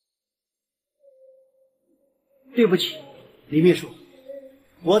对不起，李秘书，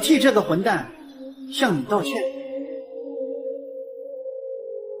我替这个混蛋向你道歉。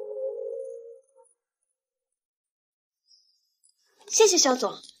谢谢肖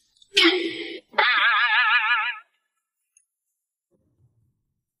总。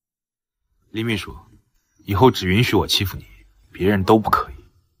黎秘书，以后只允许我欺负你，别人都不可以。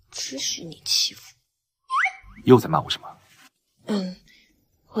只许你欺负。又在骂我什么？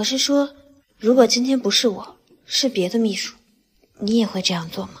我是说，如果今天不是我，是别的秘书，你也会这样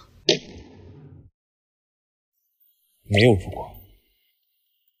做吗？没有如果。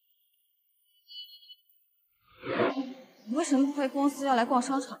你为什么不回公司，要来逛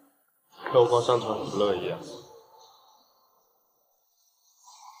商场？陪我逛商场很不乐意啊。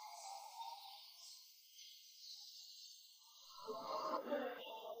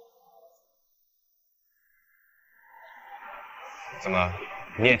怎么，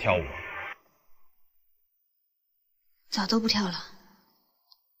你也跳舞？早都不跳了。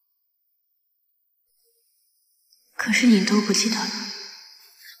可是你都不记得了。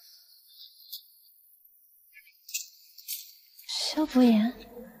萧伯言，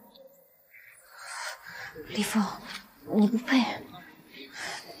李峰，你不配，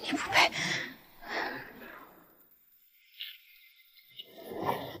你不配。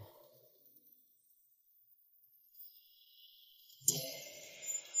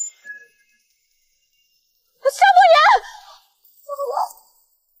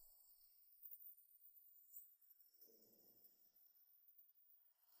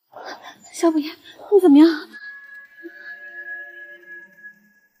萧伯言，你怎么样？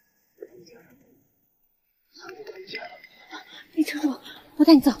你撑住，我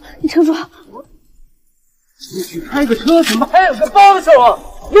带你走。你撑住。出去开个车，怎么还有个帮手啊？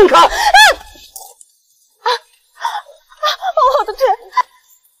用卡！我的腿！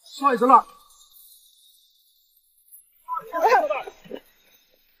摔着了。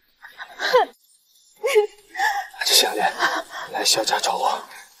这项链来萧家找我。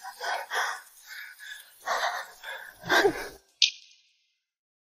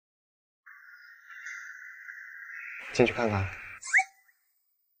进去看看。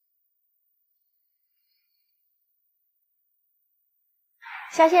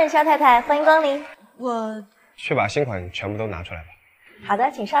萧先生、萧太太，欢迎光临。我去把新款全部都拿出来吧。好的，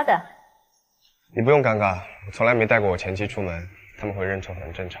请稍等。你不用尴尬，我从来没带过我前妻出门，他们会认错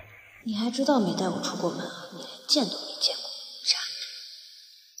很正常。你还知道没带我出过门啊？你连见都没见过，傻女人。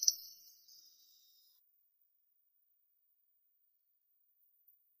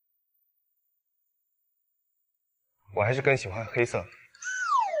我还是更喜欢黑色。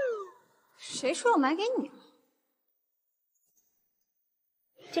谁说要买给你了？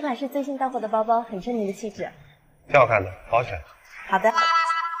这款是最新到货的包包，很衬你的气质。挺好看的，包起来。好的。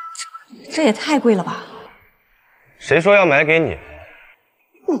这也太贵了吧！谁说要买给你？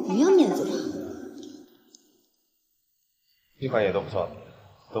我不要面子的。这款也都不错，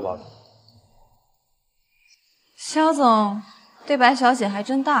都包着。萧总对白小姐还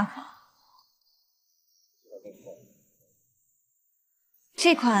真大方。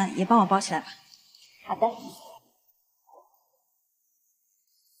这款也帮我包起来吧。好的。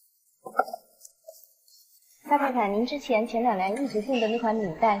夏太太，您之前前2年一直性的那款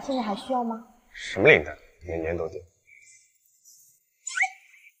领带，现在还需要吗？什么领带？每年都订。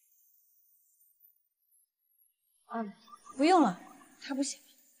不用了，他不喜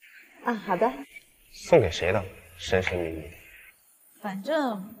欢。好的。送给谁的？神神秘秘。反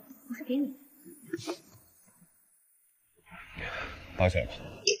正不是给你。包起来吧。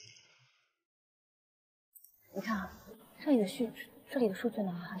你看啊，这里的数据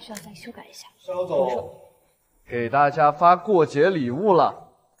呢，还需要再修改一下。肖总，给大家发过节礼物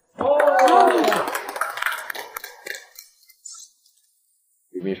了，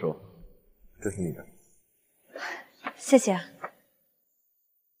李秘书，这是你的。谢谢。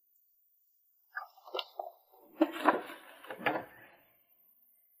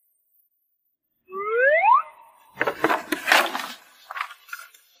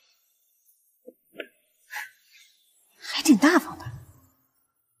还挺大方的。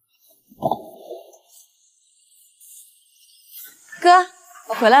哥，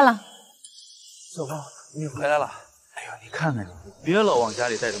我回来了。小芳，你回来了。哎呦，你看看你，别老往家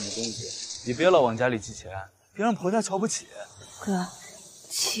里带这么东西，你别老往家里寄钱，别让婆家瞧不起。哥，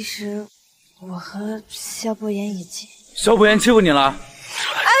其实我和萧伯言以及萧伯言欺负你了？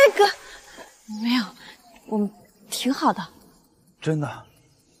哎，哥，没有，我们挺好的。真的？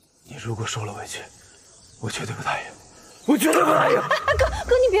你如果受了委屈，我绝对不答应。我绝对不答应！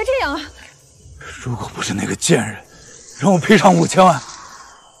哥，你别这样啊！如果不是那个贱人让我赔偿5000万，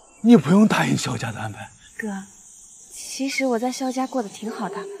你也不用答应萧家的安排。哥，其实我在萧家过得挺好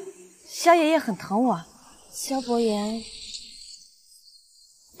的，萧爷爷很疼我，萧伯言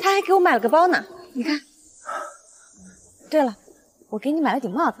他还给我买了个包呢，你看。对了，我给你买了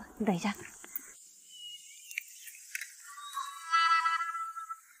顶帽子，你等一下。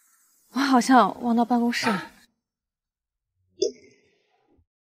我好像忘到办公室了。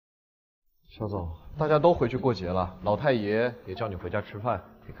肖总，大家都回去过节了，老太爷也叫你回家吃饭，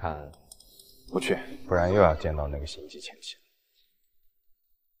你看，不去，不然又要见到那个心机前妻。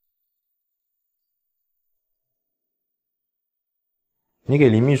你给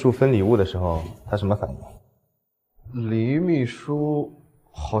黎秘书分礼物的时候，他什么反应？黎秘书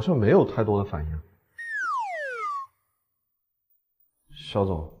好像没有太多的反应。肖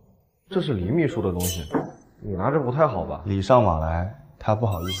总，这是黎秘书的东西，你拿着不太好吧？礼尚往来，他不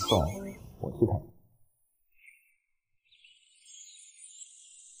好意思送，我替他。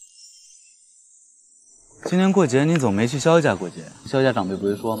今年过节你怎么没去萧家过节？萧家长辈不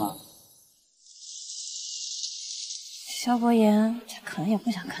是说吗？萧伯言他可能也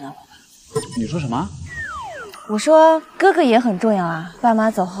不想看到我吧。你说什么？我说哥哥也很重要啊，爸妈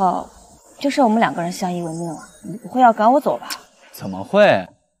走后就剩我们2个人相依为命了，你不会要赶我走吧？怎么会？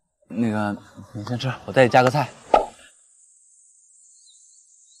那个，你先吃，我带你加个菜。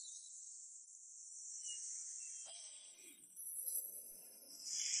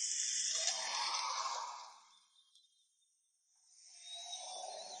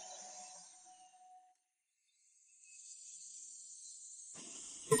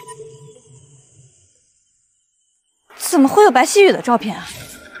怎么会有白希雨的照片啊？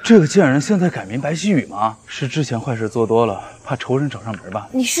这个贱人现在改名白希雨吗？是之前坏事做多了，怕仇人找上门吧？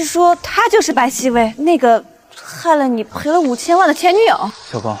你是说他就是白希薇，那个害了你赔了5000万的前女友？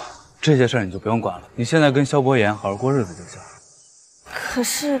小高，这些事儿你就不用管了，你现在跟萧伯言好好过日子就行。可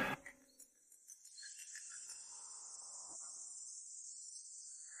是，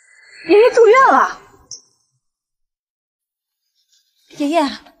爷爷住院了。爷爷，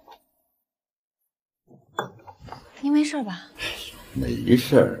您没事吧？没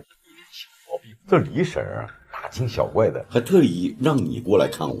事儿，这李婶儿大惊小怪的，还特意让你过来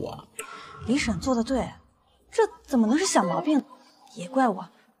看我。李婶做的对，这怎么能是小毛病？也怪我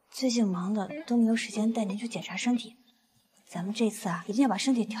最近忙的都没有时间带您去检查身体。咱们这次啊，一定要把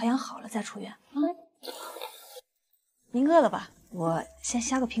身体调养好了再出院啊。您饿了吧？我先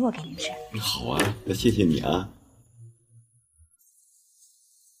削个苹果给您吃。好啊，那谢谢你啊。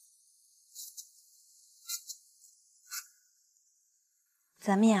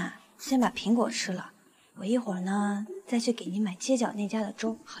咱们呀，先把苹果吃了，我一会儿呢再去给您买街角那家的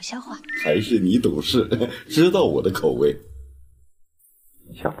粥，好消化。还是你懂事，知道我的口味。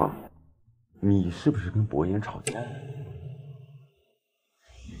小芳，你是不是跟伯言吵架了？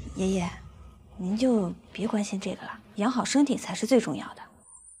爷爷，您就别关心这个了，养好身体才是最重要的。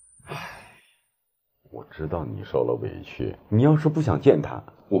我知道你受了委屈，你要是不想见他，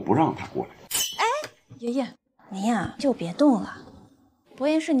我不让他过来。哎，爷爷，您呀就别动了。伯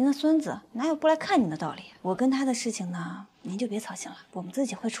言是您的孙子，哪有不来看您的道理？我跟他的事情呢，您就别操心了，我们自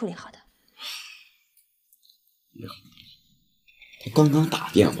己会处理好的。也好，他刚刚打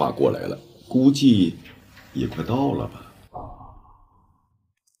电话过来了，估计也快到了吧。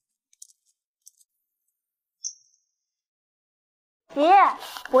爷爷，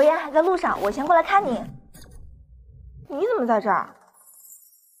伯言还在路上，我先过来看你。你怎么在这儿？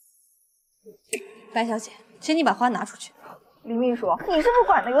白小姐，请你把花拿出去。李秘书，你是不是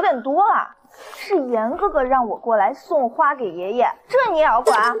管的有点多了？是严哥哥让我过来送花给爷爷，这你也要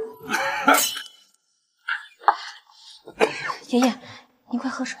管？爷爷，您快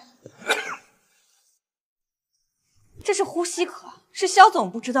喝水。这是呼吸科，是萧总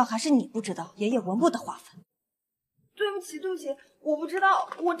不知道还是你不知道？爷爷闻不得花粉。对不起，对不起，我不知道，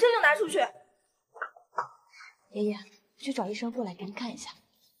我这就拿出去。爷爷，去找医生过来给你看一下。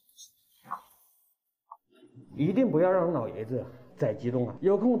一定不要让老爷子再激动了，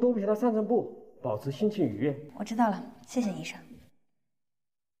有空多陪他散散步，保持心情愉悦。我知道了，谢谢医生。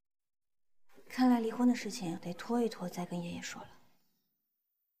看来离婚的事情得拖一拖再跟爷爷说了。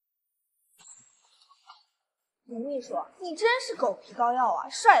林秘书，你真是狗皮膏药啊，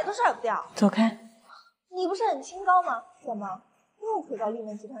甩都甩不掉。走开！你不是很清高吗？怎么又回到利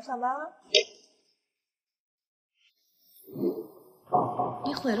门集团上班了？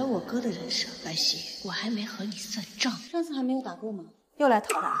你毁了我哥的人生，白皙，我还没和你算账。上次还没有打够吗？又来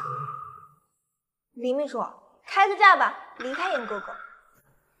讨打？林秘书，开个价吧，离开严哥哥。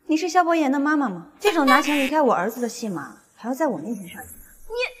你是萧伯言的妈妈吗？这种拿钱离开我儿子的戏码，还要在我面前上演？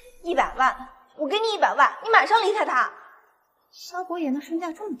你100万，我给你100万，你马上离开他。萧伯言的身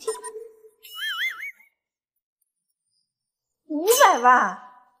价这么低，500万，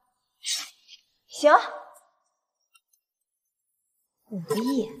行。5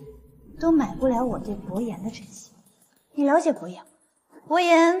亿都买不了我对伯言的真心。你了解伯言吗？伯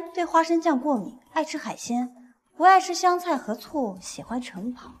言对花生酱过敏，爱吃海鲜，不爱吃香菜和醋，喜欢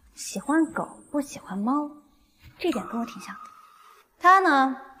晨跑，喜欢狗，不喜欢猫，这点跟我挺像的。他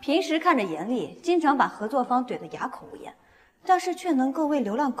呢，平时看着严厉，经常把合作方怼得哑口无言，但是却能够为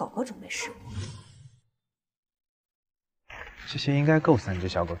流浪狗狗准备食物。这些应该够3只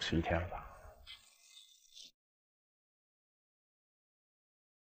小狗吃1天了吧？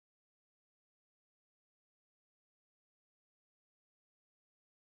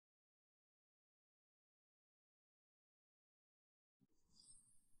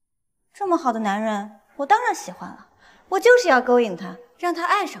这么好的男人，我当然喜欢了。我就是要勾引他，让他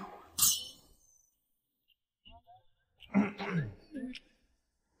爱上我。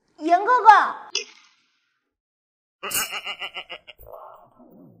严哥哥，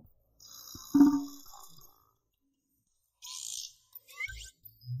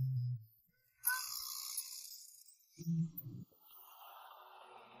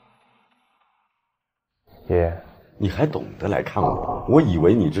爷爷，你还懂得来看我？我以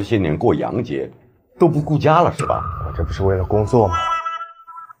为你这些年过洋节都不顾家了是吧？我这不是为了工作吗？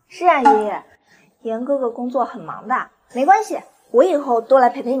是啊，爷爷，严哥哥工作很忙的，没关系，我以后多来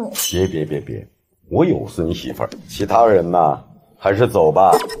陪陪你。别，我有孙媳妇儿，其他人呢，还是走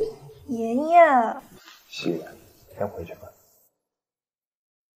吧。爷爷，行，先回去吧。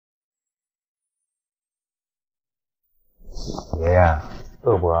爷爷，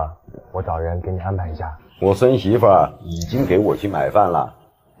饿不饿？我找人给你安排一下。我孙媳妇儿已经给我去买饭了，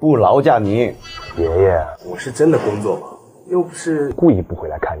不劳驾您。爷爷，我是真的工作忙，又不是故意不回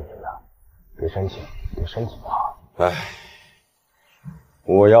来看您的。别生气，对身体不好。唉，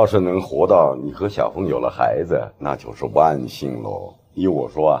我要是能活到你和小凤有了孩子，那就是万幸喽。依我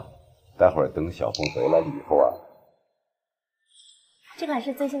说啊，待会儿等小凤回来了以后啊，这款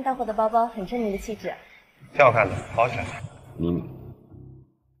是最新到货的包包，很衬你的气质。挺好看的，好选。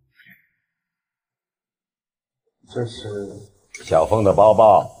这是小凤的包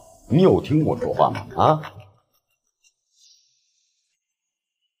包，你有听我说话吗？啊？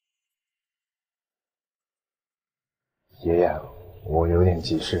爷爷，我有点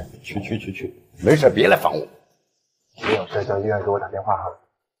急事。去，没事别来烦我。你有事叫医院给我打电话哈。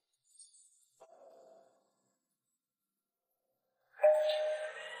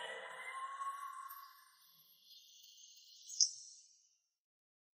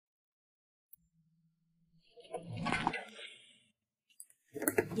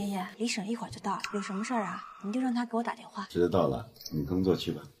爷爷，李婶一会儿就到，有什么事儿啊？您就让他给我打电话。知道了，你工作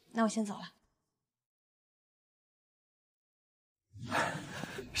去吧。那我先走了。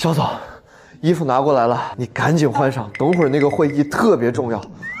肖总，衣服拿过来了，你赶紧换上，等会儿那个会议特别重要。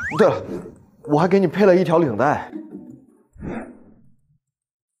对了，我还给你配了一条领带。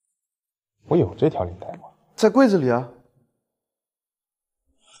我有这条领带吗？在柜子里啊。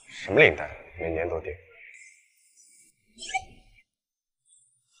什么领带？每年都订。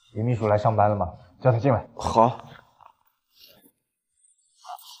李秘书来上班了吗？叫他进来。好。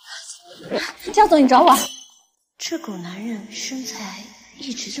肖总，你找我？这狗男人身材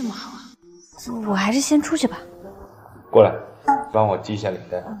一直这么好啊？我还是先出去吧。过来，帮我系一下领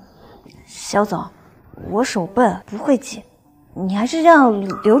带。肖总，我手笨，不会系，你还是让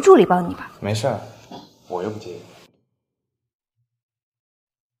刘助理帮你吧。没事儿，我又不介意。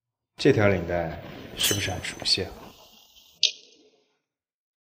这条领带是不是很熟悉啊？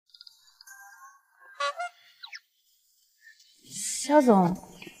肖总，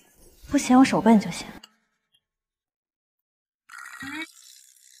不嫌我手笨就行。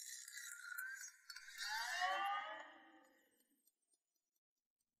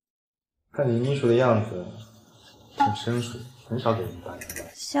看李秘书的样子，挺生疏，很少给人搭理。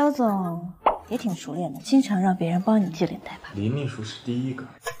肖总也挺熟练的，经常让别人帮你接连带吧。李秘书是第一个。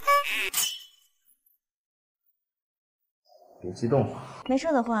别激动。没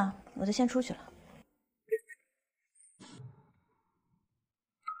事的话，我就先出去了。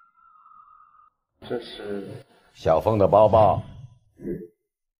这是小凤的包包。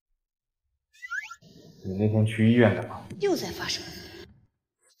你那天去医院干嘛？又在发什么？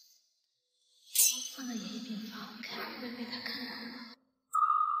放在爷爷病房，看会不会被他看到。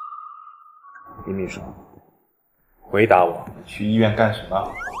李秘书，回答我，你去医院干什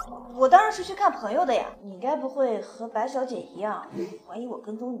么？我当然是去看朋友的呀。你该不会和白小姐一样怀疑我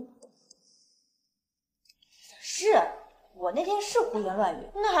跟踪你？是我那天是胡言乱语，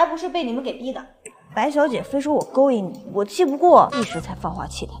那还不是被你们给逼的。白小姐非说我勾引你，我气不过，一时才放话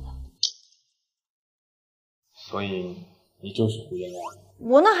气她的。所以你就是胡言乱语。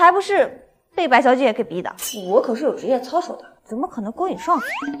我那还不是被白小姐给逼的？我可是有职业操守的，怎么可能勾引上司？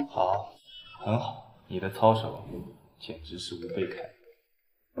好，很好，你的操守简直是无被凯。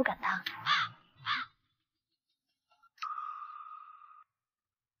不敢当。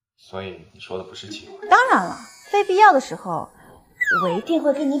所以你说的不是气话？当然了，非必要的时候，我一定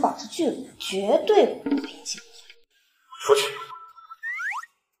会跟你保持距离，绝对不会引起误会。出去。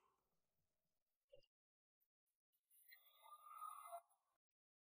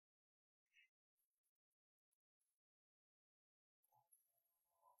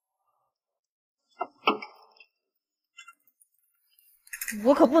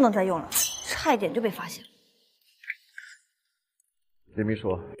我可不能再用了，差一点就被发现了。李秘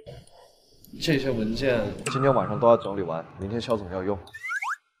书，这些文件今天晚上都要整理完，明天肖总要用。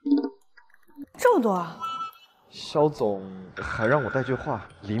这么多啊！肖总还让我带句话，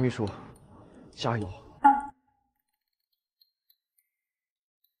李秘书，加油！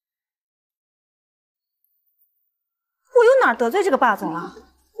我又哪得罪这个霸总了？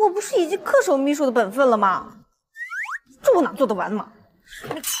我不是已经恪守秘书的本分了吗？这我哪做得完嘛？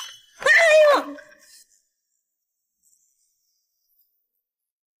哎呦！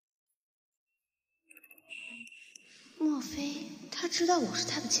莫非他知道我是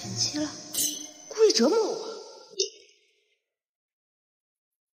他的前妻了，故意折磨我？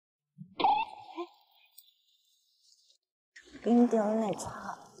给你点了奶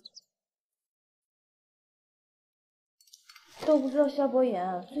茶。都不知道萧博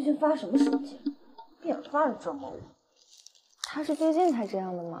言最近发什么神经，变法儿折磨我。他是最近才这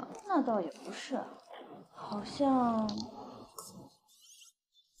样的吗？那倒也不是，好像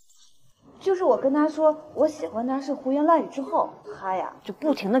就是我跟他说我喜欢他是胡言乱语之后，他呀就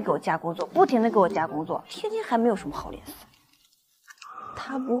不停的给我加工作，不停的给我加工作，天天还没有什么好脸色。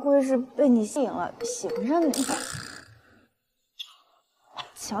他不会是被你吸引了，喜欢上你？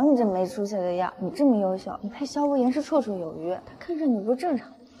瞧你这没出息的样，你这么优秀，你配萧博言是绰绰有余，他看上你不是正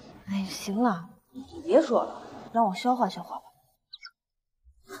常的。哎，行了，你别说了，让我消化消化吧。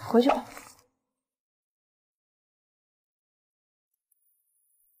回去吧。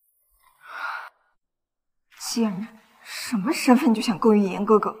贱人，什么身份就想勾引严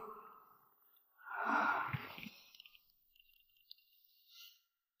哥哥？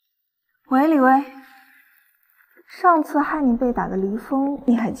喂，李薇，上次害你被打的黎峰，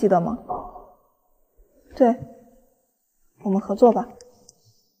你还记得吗？对，我们合作吧。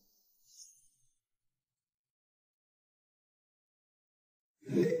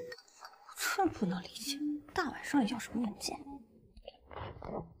真不能理解，大晚上要什么文件？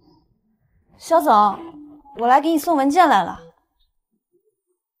肖总，我来给你送文件来了。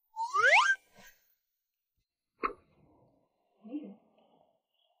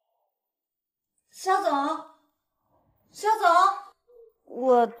肖总，肖总，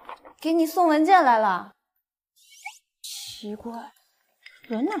我给你送文件来了。奇怪，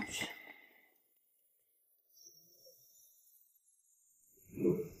人哪去？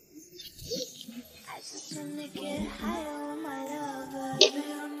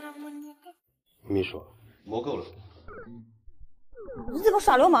秘书，摸够了。你怎么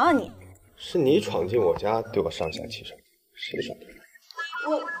耍流氓啊你？是你闯进我家，对我上下其手，谁耍的？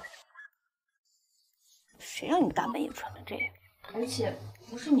谁让你大半夜穿成这样？而且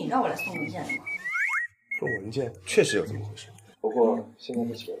不是你让我来送文件的吗？送文件确实有这么回事，不过现在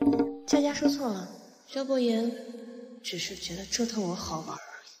不急了。佳佳说错了，萧博言只是觉得折腾我好玩而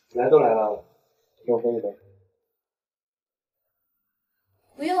已。来都来了，给我喝一杯。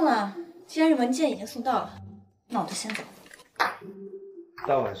不用了，既然文件已经送到了，那我就先走。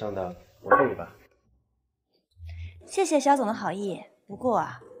大晚上的，我送你吧。谢谢肖总的好意，不过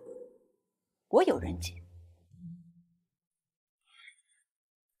啊，我有人接。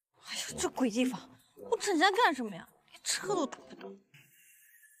哎呦，这鬼地方！我整家干什么呀？连车都打不动。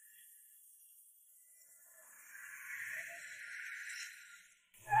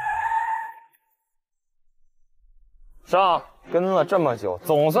上，跟了这么久，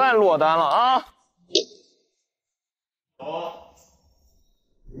总算落单了啊！走，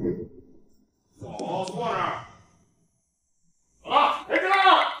坐那儿。好了，开始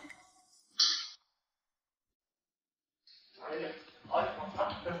了。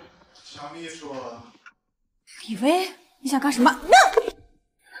小秘书，李薇，你想干什么？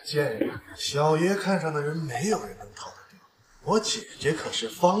贱人，小爷看上的人没有人能逃得掉。我姐姐可是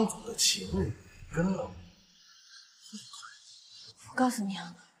方总的情人，跟了我。我告诉你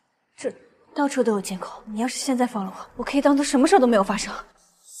啊，这到处都有监控，你要是现在放了我，我可以当做什么事都没有发生。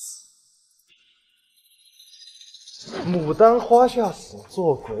牡丹花下死，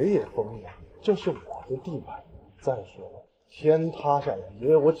做鬼也疯了，这是我的地盘。再说了，天塌下来也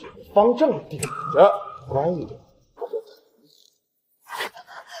有我姐姐方正顶着，乖一点。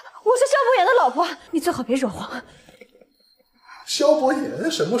我是萧博言的老婆，你最好别惹祸。萧博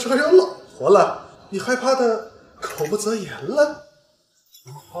言什么时候有老婆了？你害怕的口不择言了？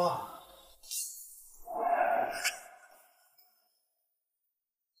花。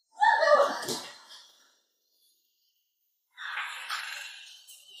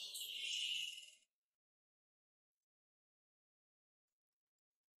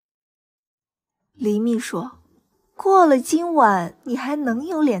黎秘书，过了今晚，你还能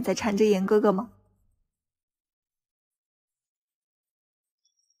有脸再缠着严哥哥吗？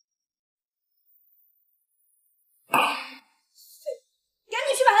赶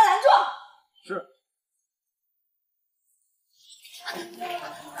紧去把他拦住！是。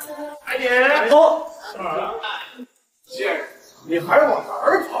快点，走。贱人，你还往哪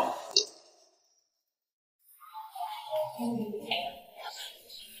儿跑？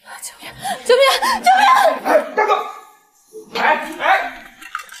救命！救命！救命！哎，大哥！哎！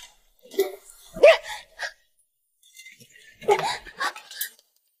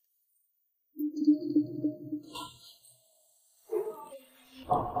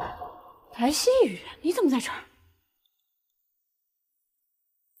白希雨，你怎么在这儿？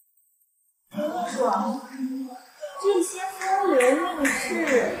秘书，这些风流韵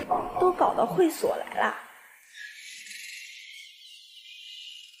事都搞到会所来啦。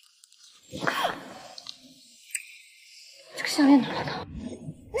这个项链哪来的？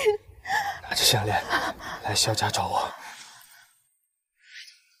拿着项链来萧家找我。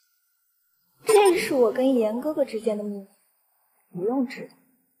这是我跟严哥哥之间的秘密，不用知道。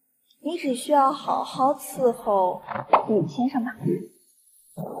你只需要好好伺候尹先生吧。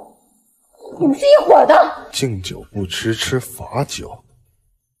你们是一伙的！敬酒不吃吃罚酒，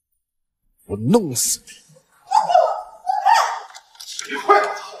我弄死你！谁坏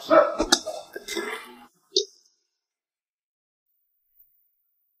了好事？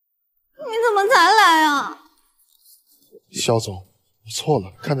你怎么才来啊？萧总，我错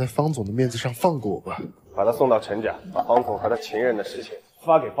了，看在方总的面子上放过我吧。把他送到陈家，把方总和他情人的事情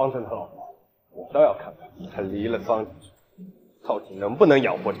发给方正他老婆，我倒要看看他离了方正到底能不能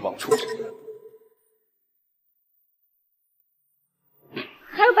养活这帮畜生。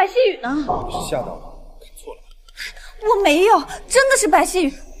还有白希雨呢？你是吓到了，看错了。我没有，真的是白希雨，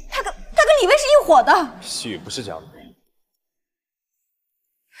他跟李薇是一伙的。细雨不是这样的。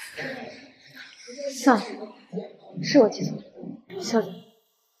算了，是我记错了。萧总，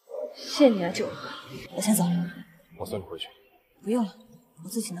谢谢你来救我，我先走了。我送你回去。不用了，我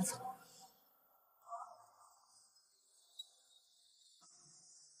自己能走。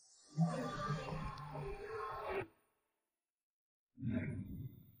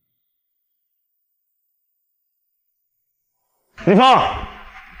李芳，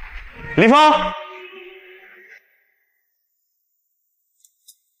李芳，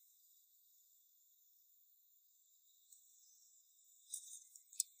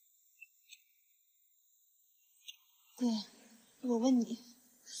哥，我问你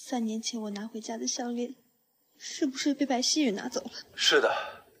，3年前我拿回家的项链，是不是被白希雨拿走了？是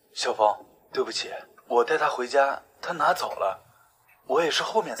的，小芳，对不起，我带她回家，她拿走了，我也是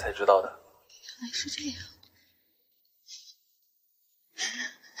后面才知道的。原来是这样。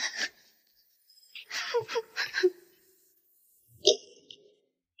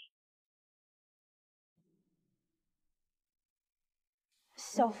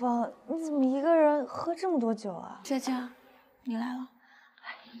小芳，你怎么一个人喝这么多酒啊？佳佳，你来了。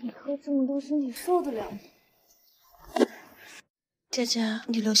哎，你喝这么多，身体受得了吗？佳佳，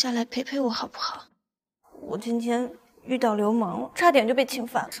你留下来陪陪我好不好？我今天遇到流氓了，差点就被侵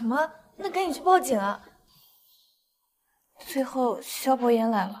犯。什么？那赶紧去报警啊！最后萧博言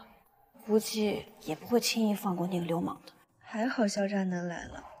来了，估计也不会轻易放过那个流氓的。还好肖渣男来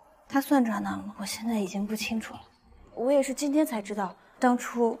了。他算渣男吗？我现在已经不清楚了。我也是今天才知道，当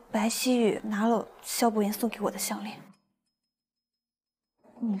初白希雨拿了萧伯言送给我的项链。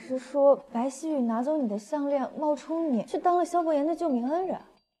你是说白希雨拿走你的项链，冒充你去当了萧伯言的救命恩人？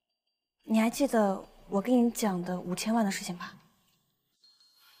你还记得我跟你讲的5000万的事情吧？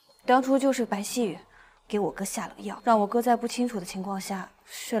当初就是白希雨给我哥下了个药，让我哥在不清楚的情况下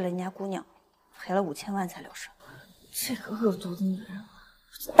睡了人家姑娘，赔了5000万才留神。这个恶毒的女人，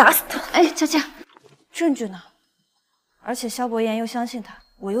打死她！哎，佳佳，证据呢？而且萧伯言又相信他，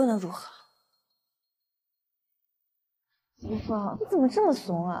我又能如何？一芳，你怎么这么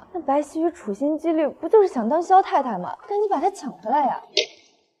怂啊？那白希雨处心积虑，不就是想当萧太太吗？赶紧把她抢回来呀！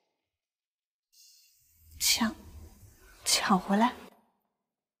抢回来？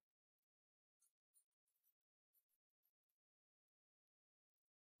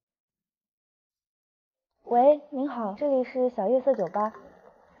喂，您好，这里是小夜色酒吧，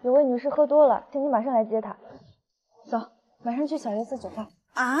有位女士喝多了，请你马上来接她。走，马上去小夜色酒吧。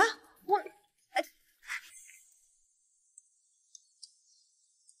啊？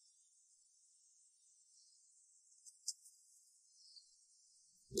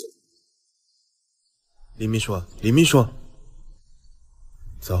李秘书，李秘书，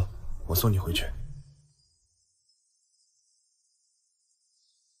走，我送你回去。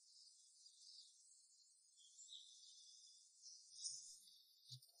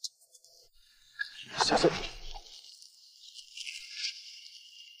小心！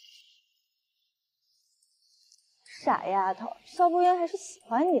傻丫头，萧伯言还是喜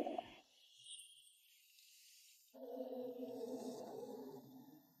欢你的呢。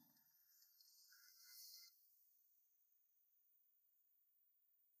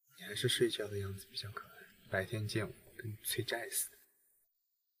你还是睡觉的样子比较可爱，白天见我跟你催债似的。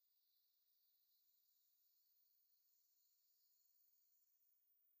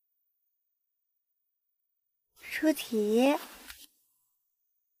出题。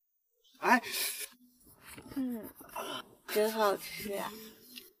哎，真好吃啊！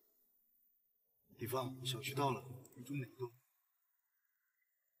李芳，小区到了，你住哪栋？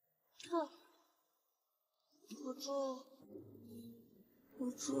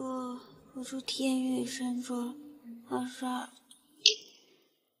我住天域山庄22。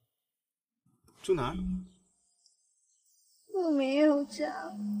住哪儿？我没有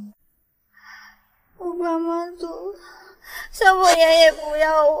家，我爸妈走了，萧伯言也不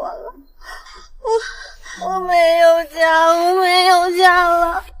要我了，我没有家，我没有家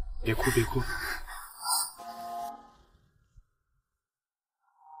了。别哭，别哭。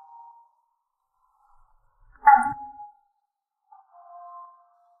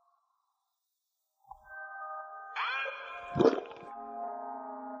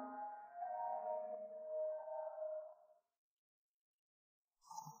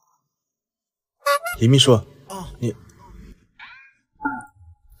李秘书，李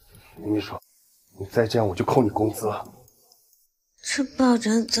秘书，你再这样我就扣你工资了。这抱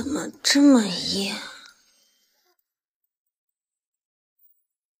枕怎么这么硬？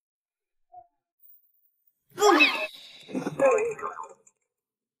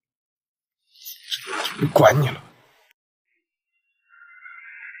管你了。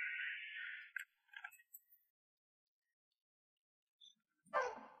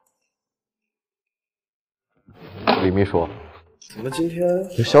李秘书，怎么今天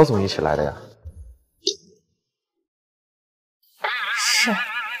和肖总一起来的呀？是。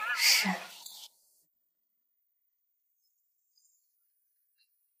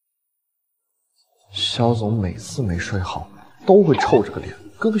肖总每次没睡好都会臭着个脸，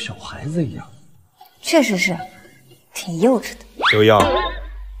跟个小孩子一样。确实是，挺幼稚的。刘洋，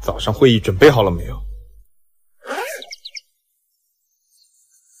早上会议准备好了没有？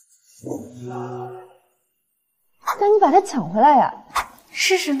赶紧把他抢回来呀！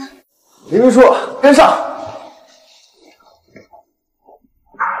试试呢。李秘书，跟上。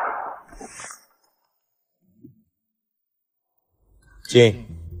进。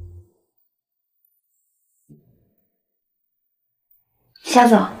肖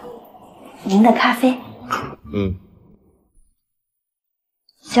总，您的咖啡。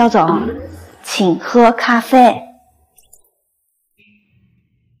肖总，请喝咖啡。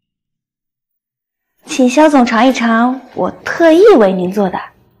请肖总尝一尝我特意为您做的。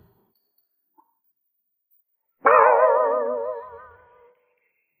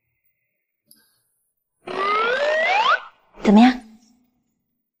怎么样？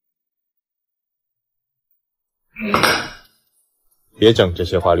别整这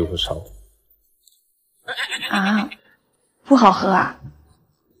些花里胡哨。啊，不好喝啊？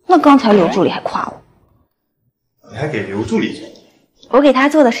那刚才刘助理还夸我，你还给刘助理建议？我给他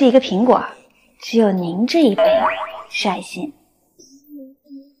做的是一个苹果，只有您这一杯是爱心。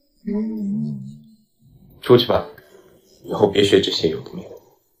出去吧，以后别学这些有的没的，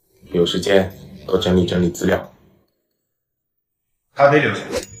有时间多整理整理资料。咖啡留下，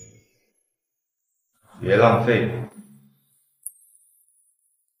别浪费。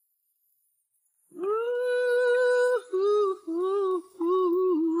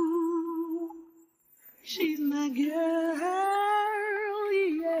She's my girl,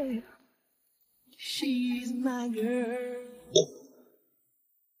 yeah. She's my girl.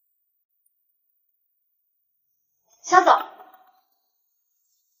 小总，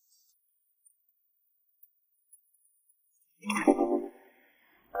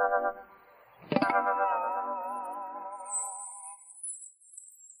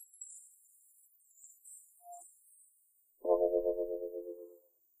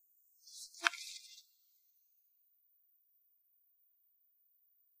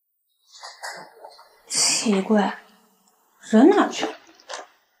奇怪，人哪去了？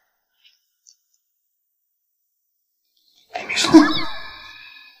没事。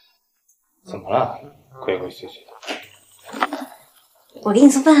怎么了？鬼鬼祟祟的。我给你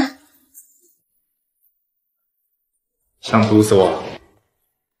送饭。想毒死我？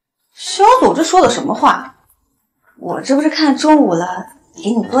小左这说的什么话？我这不是看中午了，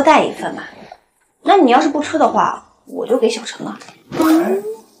给你多带一份嘛。那你要是不吃的话，我就给小陈了。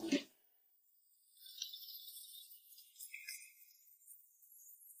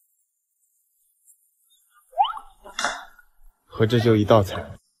和这就一道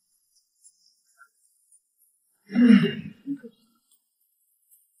菜。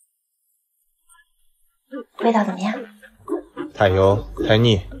味道怎么样？太油太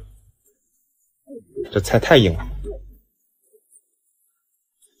腻，这菜太硬了。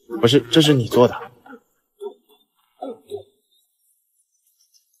不是，这是你做的。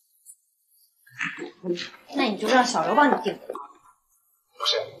那你就让小刘帮你订。不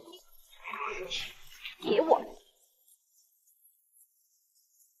是，给我。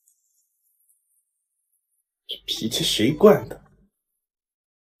这脾气谁惯的？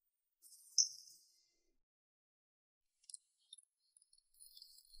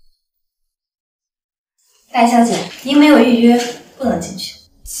戴小姐，您没有预约，不能进去。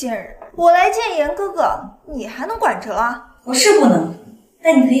贱人，我来见严哥哥，你还能管着了？我是不能，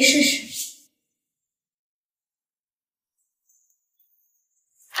但你可以试试。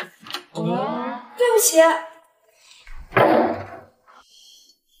对不起，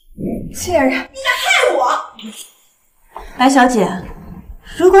贱人，你敢害我！白小姐，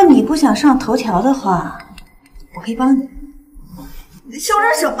如果你不想上头条的话，我可以帮你。你嚣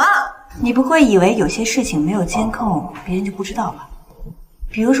张什么？你不会以为有些事情没有监控，别人就不知道吧？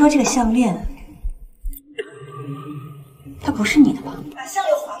比如说这个项链，它不是你的吧？把项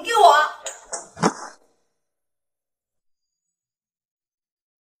链还给我！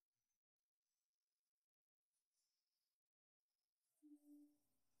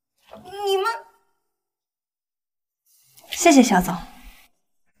你们，谢谢小总。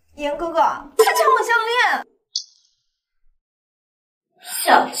严哥哥，他抢我项链！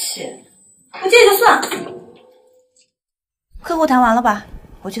小气，不借就算。客户谈完了吧？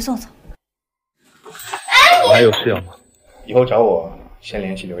我去送送。我还有事要忙，以后找我先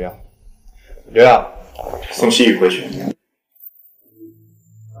联系刘耀。刘耀，送西雨回去。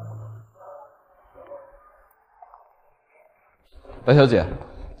白小姐，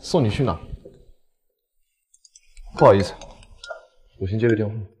送你去哪？不好意思，我先接个电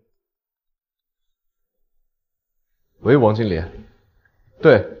话。喂，王经理。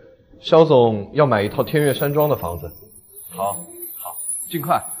对，肖总要买一套天悦山庄的房子。好，好，尽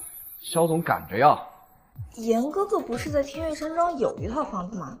快。肖总赶着要。严哥哥不是在天悦山庄有一套房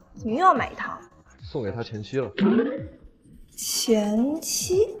子吗？怎么又要买一套？送给他前妻了。前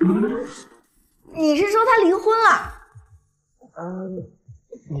妻？你是说他离婚了？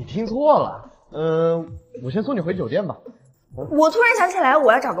你听错了。我先送你回酒店吧。我突然想起来，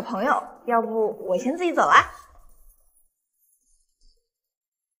我要找个朋友，要不我先自己走了。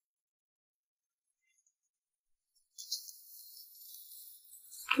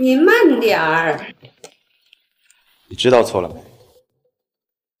你慢点儿。你知道错了没？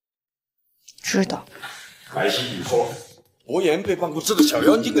知道。白希雨说，伯言被办公室的小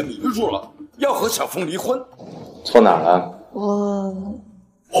妖精给迷住了，要和小凤离婚。错哪儿了？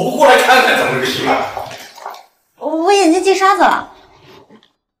我不过来看看怎么个情况？我眼睛进沙子了。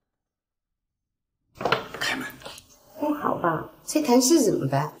开门。不好吧？这谈事怎么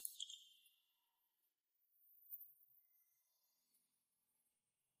办？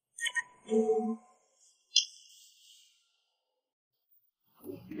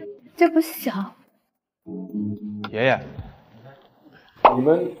这不小。爷爷，你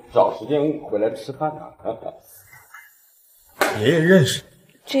们找时间回来吃饭啊？爷爷认识。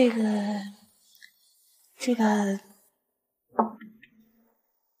这个，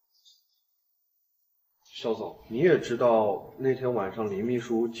肖总，你也知道那天晚上林秘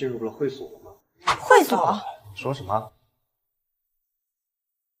书进入了会所了吗？会所？你说什么？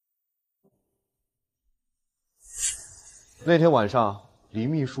那天晚上林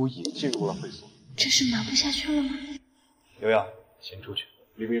秘书也进入了会所。这是瞒不下去了吗？刘洋，先出去。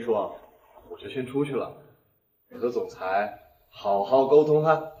林秘书啊，我就先出去了，你和总裁好好沟通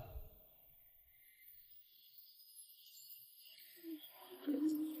哈。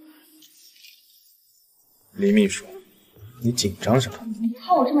林秘书，你紧张什么？你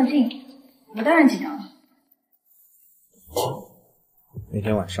靠我这么近，我当然紧张了。那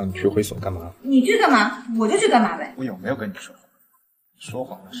天晚上你去会所干嘛？你去干嘛，我就去干嘛呗。我有没有跟你说？说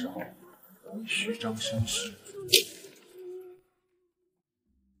谎的时候虚张声势。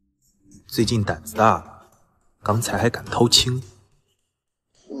最近胆子大了，刚才还敢偷亲。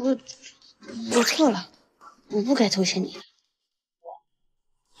我错了，我不该偷亲你的。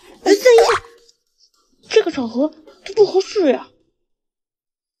等一下，这个场合它不合适呀。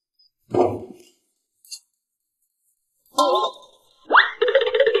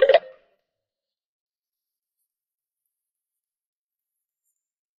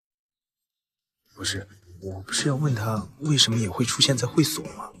不是，我不是要问他为什么也会出现在会所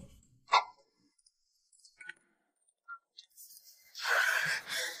吗？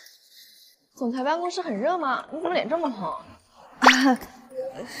总裁办公室很热吗？你怎么脸这么红？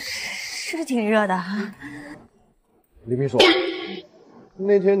是挺热的。林秘书，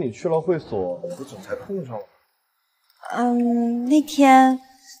那天你去了会所，和总裁碰上了。那天，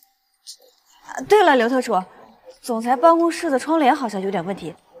对了，刘特助，总裁办公室的窗帘好像有点问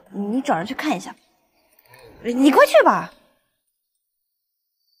题，你找人去看一下。你快去吧。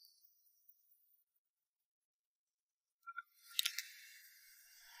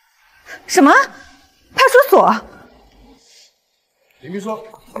什么？派出所？林秘书，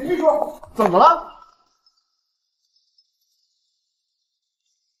林秘书，怎么了？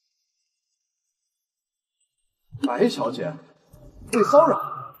白小姐被骚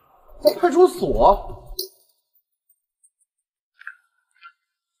扰，在派出所。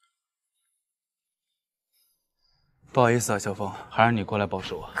不好意思啊，小凤，还是你过来报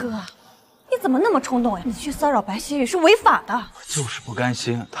仇啊。哥，你怎么那么冲动呀？你去骚扰白希雨是违法的。我就是不甘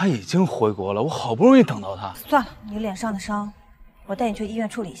心，他已经回国了，我好不容易等到他。算了，你脸上的伤，我带你去医院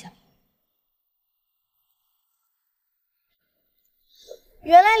处理一下。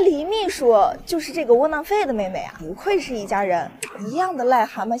原来黎秘书就是这个窝囊废的妹妹啊！不愧是一家人，一样的癞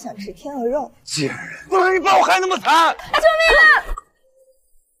蛤蟆想吃天鹅肉。贱人，不然你把我害那么惨！救命啊！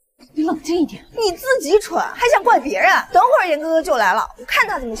你冷静一点，你自己蠢，还想怪别人？等会儿严哥哥就来了，我看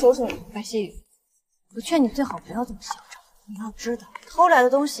他怎么收拾你。白希雨，我劝你最好不要这么嚣张。你要知道，偷来的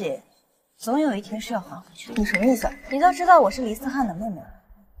东西，总有一天是要还回去的。你什么意思？你都知道我是黎思翰的妹妹，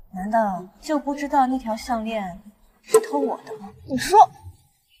难道就不知道那条项链是偷我的吗？你说，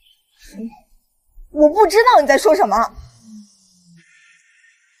我不知道你在说什么。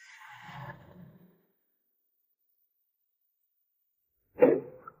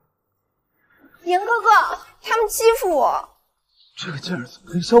严哥哥，他们欺负我。这个贱人怎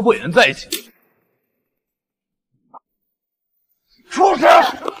么跟萧博言在一起？畜生！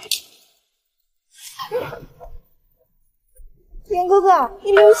严哥哥，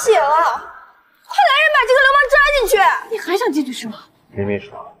你流血了，快来人把这个流氓抓进去！你还想进去是吗？林秘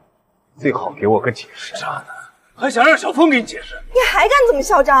书，最好给我个解释。渣男，还想让小凤给你解释？你还敢这么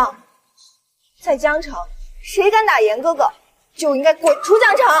嚣张？在江城，谁敢打严哥哥，就应该滚出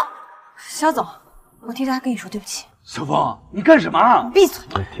江城。肖总，我替他跟你说对不起。小凤，你干什么？闭嘴！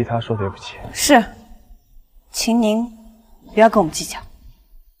你替他说对不起。是，请您不要跟我们计较。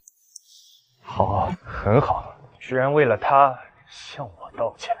好，很好，居然为了他向我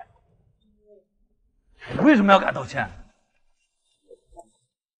道歉。你为什么要给他道歉？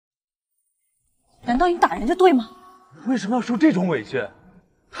难道你打人就对吗？为什么要受这种委屈？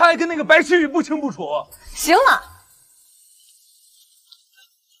他还跟那个白希雨不清不楚。行了。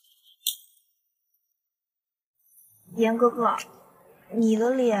严哥哥，你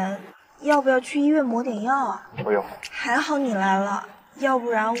的脸要不要去医院抹点药啊？不用。还好你来了，要不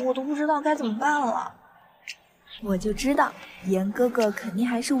然我都不知道该怎么办了。我就知道严哥哥肯定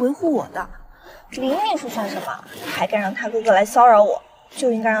还是维护我的。林秘书算什么？还敢让他哥哥来骚扰我，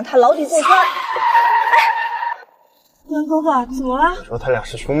就应该让他牢底坐穿。哎，袁哥哥，怎么了？我说他俩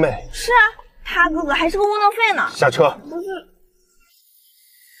是兄妹。是啊，他哥哥还是个窝囊废呢。下车。不是。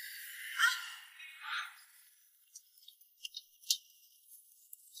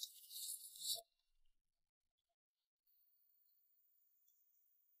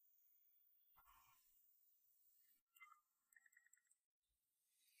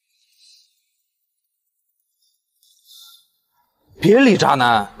别理渣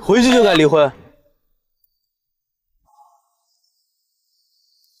男，回去就该离婚。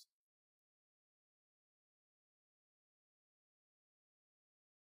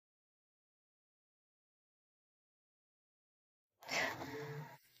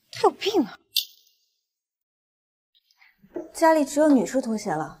他有病啊！家里只有女士拖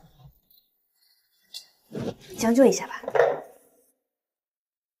鞋了，将就一下吧。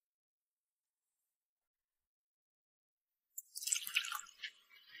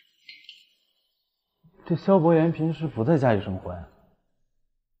这萧伯言平时不在家里生活呀？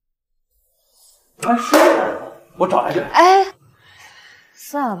啊，是，我找来着。哎，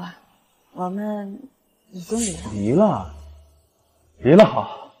算了吧，我们已经离了。离了，离了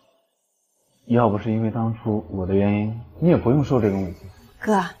好。要不是因为当初我的原因，你也不用受这种委屈。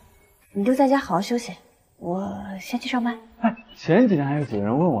哥，你就在家好好休息，我先去上班。哎，前几天还有几个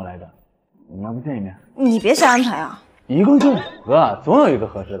人问我来着，你要不见一面？你别瞎安排啊！一共就5个，总有一个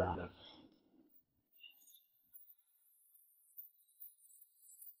合适的。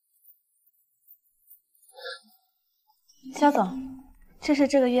肖总，这是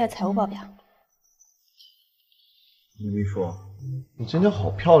这个月财务报表。李秘书，你今天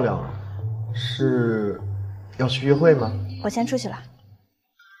好漂亮啊！是要去约会吗？我先出去了。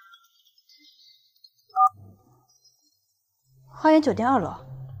花园酒店2楼。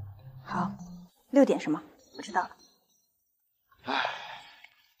好，6点是吗？我知道了。唉，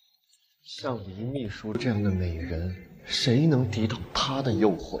像黎秘书这样的美人，谁能抵挡她的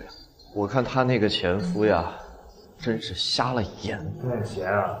诱惑呀？我看她那个前夫呀，真是瞎了眼。你很闲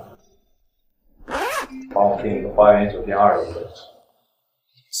啊，帮我订一个花园酒店2楼的。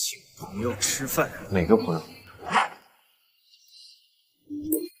请朋友吃饭。哪个朋友？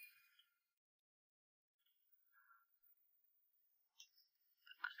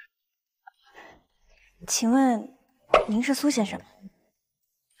请问您是苏先生吗？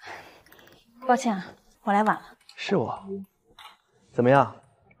抱歉啊，我来晚了。是我。怎么样，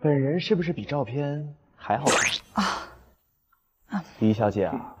本人是不是比照片还好看？李小姐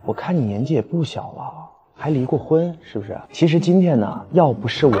啊，我看你年纪也不小了，还离过婚，是不是？其实今天呢，要不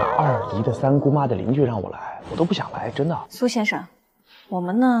是我2姨的3姑妈的邻居让我来，我都不想来，真的。苏先生，我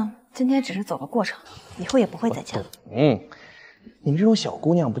们呢今天只是走个过场，以后也不会再见了。你们这种小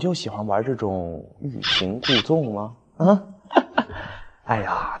姑娘不就喜欢玩这种欲擒故纵吗？啊？哎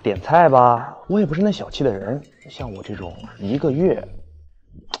呀，点菜吧，我也不是那小气的人，像我这种1个月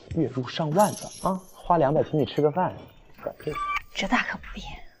月入上万的啊，花200请你吃个饭，这大可不必。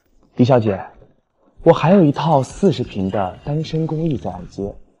李小姐，我还有一套40平的单身公寓在岸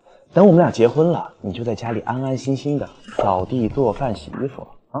街，等我们俩结婚了，你就在家里安安心心的扫地、做饭、洗衣服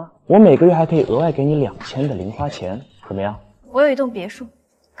啊。我每个月还可以额外给你2000的零花钱，怎么样？我有一栋别墅，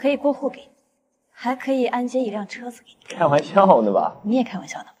可以过户给你，还可以按揭1辆车子给你。开玩笑呢吧？你也开玩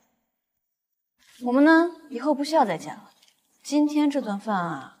笑呢。我们呢，以后不需要再见了。今天这顿饭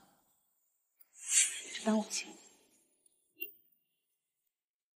啊，就当我请你。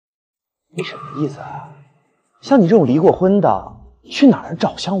你什么意思啊？像你这种离过婚的，去哪儿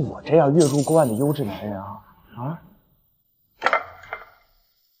找像我这样月入过万的优质男人啊？啊？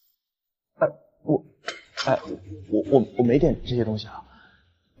我没点这些东西啊。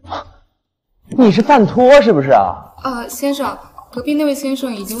你是饭托是不是啊？先生，隔壁那位先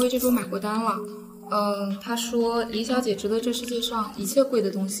生已经为这桌买过单了。他说李小姐值得这世界上一切贵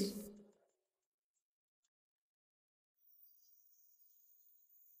的东西。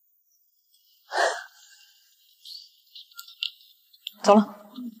走了。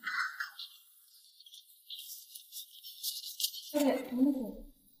这，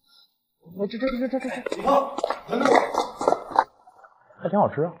还挺好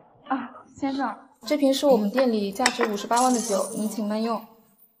吃啊。先生，这瓶是我们店里价值58万的酒，您请慢用。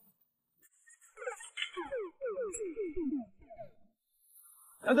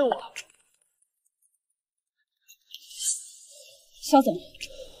等等我。肖总，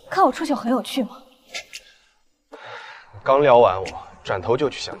看我出糗很有趣吗？刚聊完我，转头就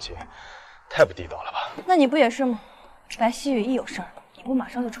去相亲，太不地道了吧？那你不也是吗？白希雨一有事儿，你不马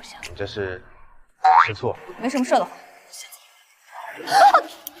上就出现了？你这是吃醋？没什么事的话。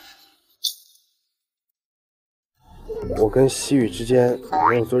我跟西雨之间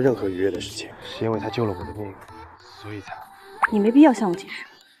没有做任何逾越的事情，是因为他救了我的命，所以才……你没必要向我解释。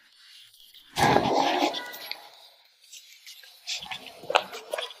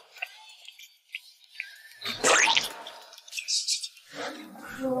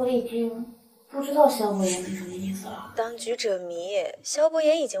可是我已经不知道萧伯言是什么意思了。当局者迷，萧伯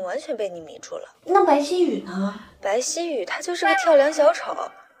言已经完全被你迷住了。那白希雨呢？白希雨他就是个跳梁小丑，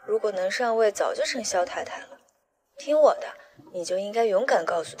如果能上位，早就成萧太太了。听我的，你就应该勇敢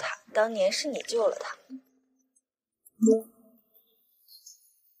告诉他，当年是你救了他。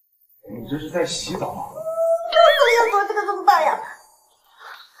你这是在洗澡啊？这个这个怎么办呀？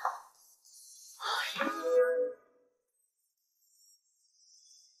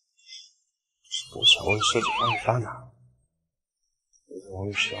我想问设计方你发哪？王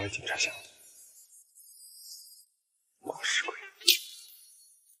律师要警察想搞事鬼。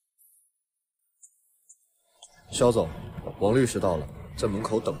肖总，王律师到了，在门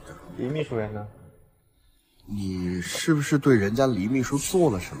口等着。李秘书人呢？你是不是对人家黎秘书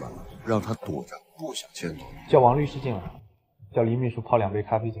做了什么，让他躲着不想见你？叫王律师进来，叫黎秘书泡2杯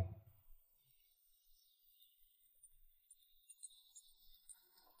咖啡进来。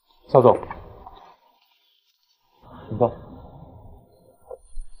肖总，请坐。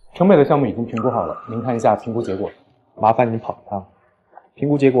成北的项目已经评估好了，您看一下评估结果。麻烦您跑一趟，评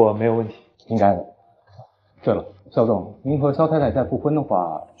估结果没有问题，应该的。对了，肖总，您和肖太太再复婚的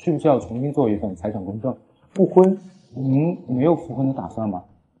话，需不需要重新做一份财产公证？复婚，您没有复婚的打算吗？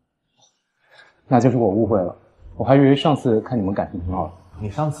那就是我误会了，我还以为上次看你们感情挺好的。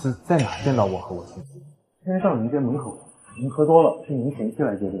你上次在哪见到我和我前妻？天上人间门口，您喝多了，是您前妻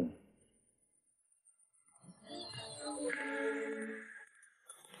来接的。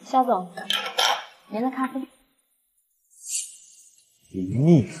肖总，您的咖啡。李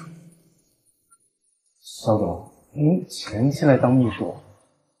秘书，肖总，您前妻来当秘书？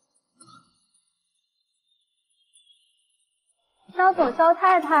肖总，肖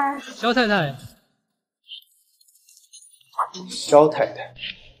太太。肖太太，肖太太，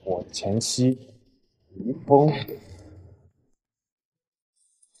我前妻黎峰，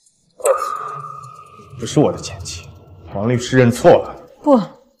不是我的前妻，王律师认错了。不，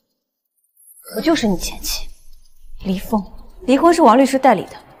我就是你前妻，黎峰。离婚是王律师代理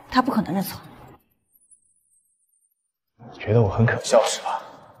的，他不可能认错。觉得我很可笑是吧？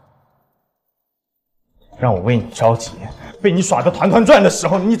让我为你着急，被你耍得团团转的时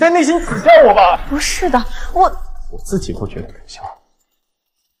候，你在内心耻笑我吧？不是的，我自己都觉得可笑。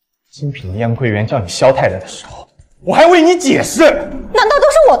精品燕桂园叫你萧太太的时候，我还为你解释，难道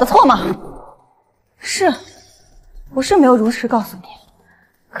都是我的错吗？是，我是没有如实告诉你。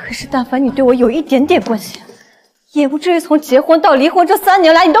可是但凡你对我有一点点关系，也不至于从结婚到离婚这3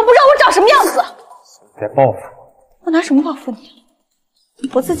年来，你都不知道我长什么样子。在报复我？我拿什么报复你？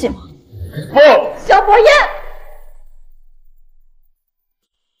我自己吗？不，萧伯言，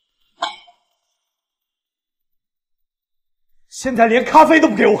现在连咖啡都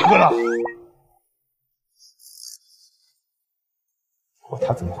不给我喝了。不过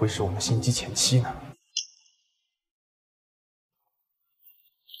她怎么会是我们心机前妻呢？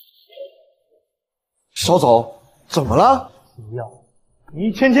肖总，怎么了？资料，你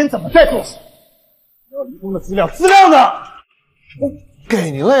一天天怎么在做事？要离婚的资料呢？我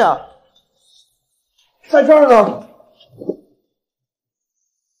给您了呀，在这儿呢。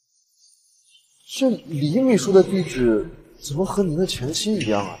这黎秘书的地址怎么和您的前妻一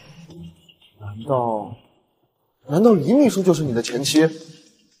样啊？难道黎秘书就是你的前妻？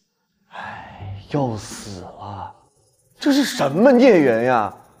哎，要死了！这是什么孽缘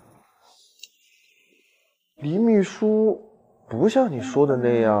呀？黎秘书不像你说的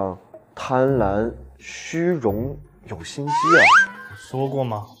那样贪婪、虚荣、有心机啊。我说过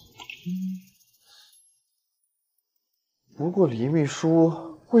吗？不过黎秘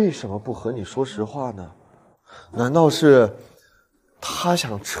书为什么不和你说实话呢？难道是他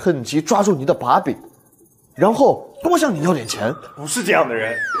想趁机抓住你的把柄，然后多向你要点钱？不是这样的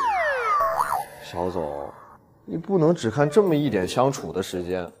人。小总，你不能只看这么一点相处的时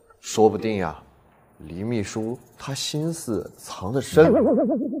间，说不定呀，黎秘书他心思藏得深，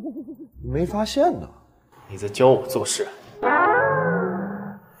你没发现呢。你在教我做事。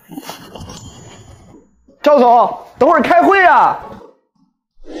赵总，等会儿开会啊！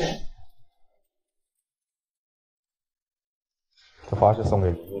这花是送给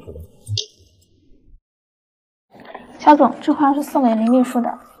林秘书的。肖总，这花是送给林秘书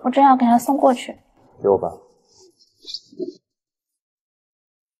的，我正要给他送过去。给我吧。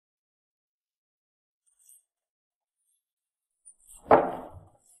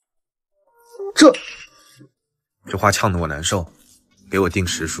这花呛得我难受，给我定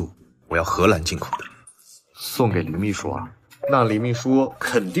时数，我要荷兰进口的。送给黎秘书啊，那黎秘书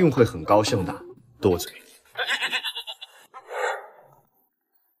肯定会很高兴的。多嘴。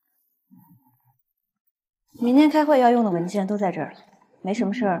明天开会要用的文件都在这儿了，没什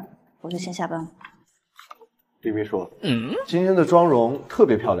么事儿，我就先下班了。黎秘书，今天的妆容特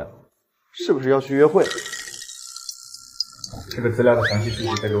别漂亮，是不是要去约会？这个资料的详细数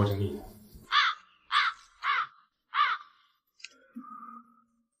据再给我整理一下。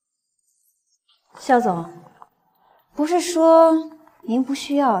肖总，不是说您不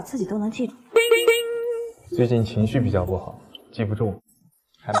需要，自己都能记住？最近情绪比较不好，记不住，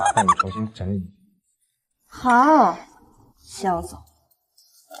还麻烦你重新整理。好，肖总。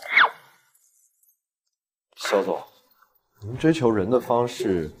肖总，您追求人的方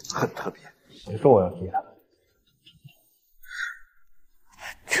式很特别。谁说我要追他？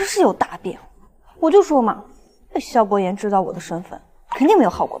这是有大变，我就说嘛，被萧伯言知道我的身份，肯定没有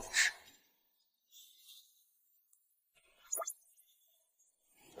好果子吃。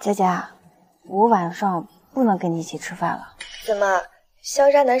佳佳，我晚上不能跟你一起吃饭了。怎么，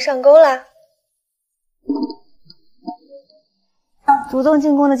萧渣男上钩啦？主动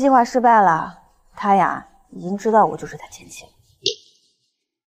进攻的计划失败了，他呀已经知道我就是他前妻了。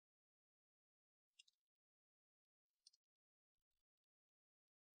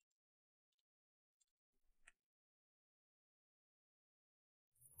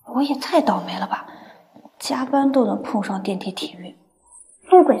我也太倒霉了吧！加班都能碰上电梯体晕，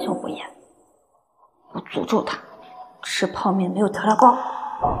不怪萧伯言，我诅咒他吃泡面没有调料包。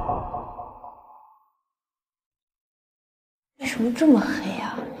为什么这么黑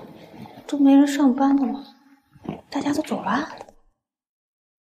呀？都没人上班了吗？大家都走了？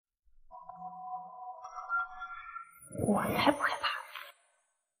我才不害怕！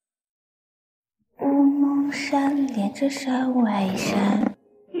乌蒙山连着山外山。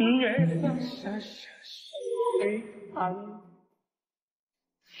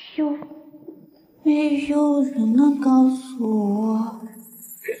有没有人能告诉我？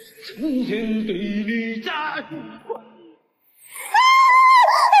曾经对你在乎过。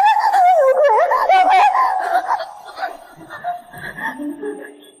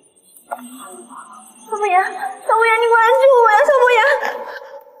萧伯言，萧伯言，你快来救我呀！萧伯言。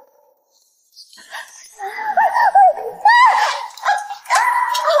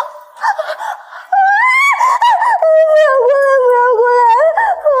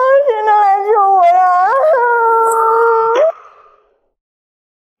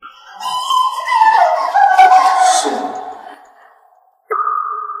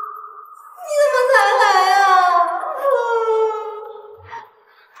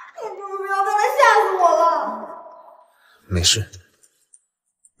没事。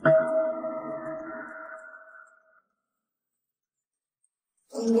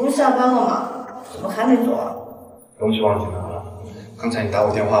你不是下班了吗？怎么还没走啊？东西忘记拿了。刚才你打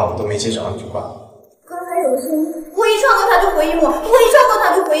我电话，我都没接着，你就挂了。刚才有个声音，我一唱歌他就回应我，我一唱歌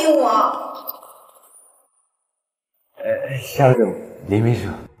他就回应我。肖总，黎秘书。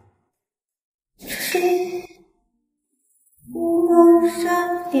乌蒙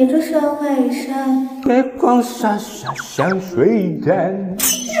山连着山外山，月光洒下像水弹。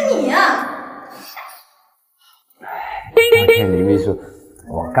是你呀！抱歉，黎秘书，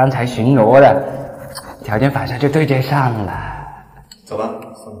我刚才巡逻了，条件反射就对接上了。走吧，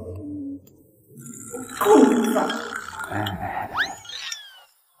不吧。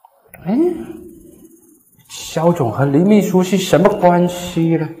肖总和黎秘书是什么关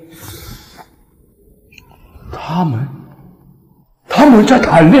系呢？他们在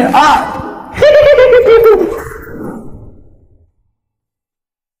谈恋爱。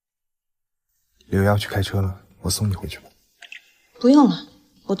刘要去开车了，我送你回去吧。不用了，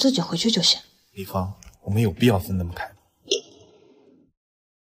我自己回去就行。李芳，我们有必要分那么开吗？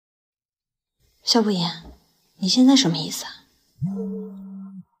萧伯言，你现在什么意思啊？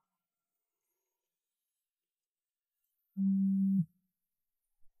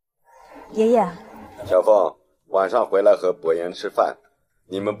爷爷，小凤，晚上回来和伯言吃饭，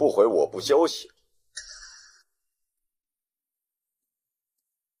你们不回我不休息。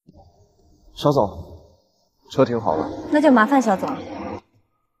肖总，车停好了。那就麻烦肖总。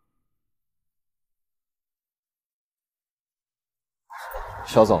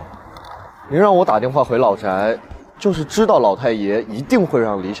肖总，您让我打电话回老宅，就是知道老太爷一定会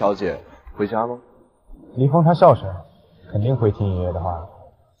让黎小姐回家吗？黎峰他孝顺，肯定会听爷爷的话。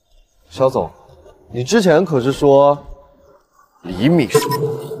肖总，你之前可是说黎秘书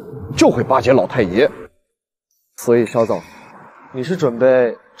就会巴结老太爷，所以肖总，你是准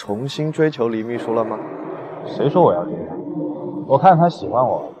备重新追求黎秘书了吗？谁说我要追他？我看他喜欢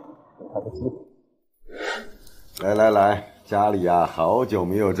我，给他个机会。来来来，家里呀，好久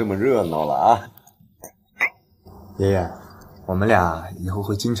没有这么热闹了啊！爷爷，我们俩以后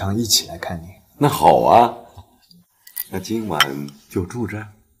会经常一起来看你。那好啊，那今晚就住这儿。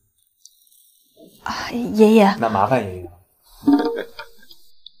啊，爷爷。那麻烦爷爷了。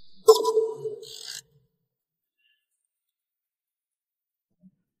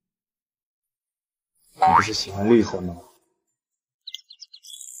你不是喜欢绿色吗？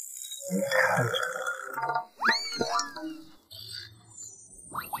看着。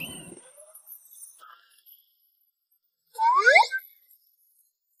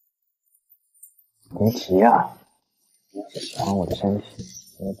别提呀，你要是喜欢我的身体，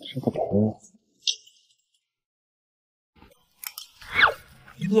我不是不给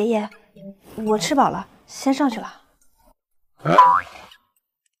你。爷爷，我吃饱了，先上去了。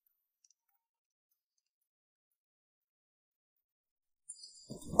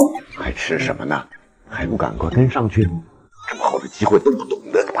还吃什么呢？还不赶快跟上去！这么好的机会都不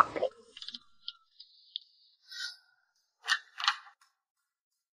懂得把握。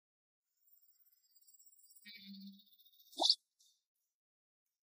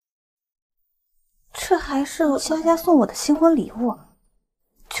这还是佳佳送我的新婚礼物，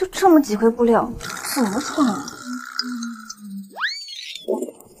就这么几块布料，怎么穿啊？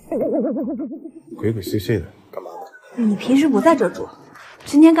鬼鬼祟祟的，干嘛呢？你平时不在这住，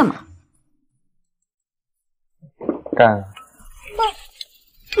今天干嘛？干。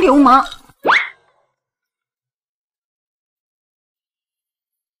流氓！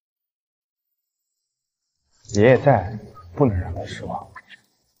爷爷在，不能让他失望。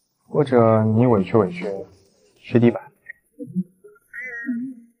或者你委屈委屈，睡地板。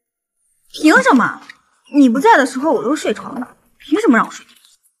凭什么？你不在的时候我都睡床了，凭什么让我睡地板？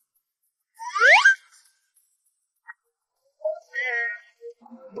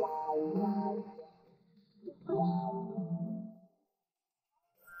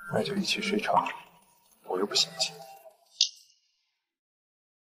那就一起睡床，我又不嫌弃。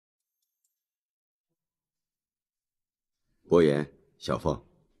博言、小凤，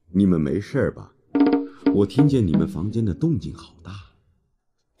你们没事吧？我听见你们房间的动静好大。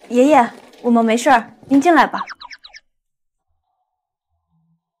爷爷，我们没事儿，您进来吧。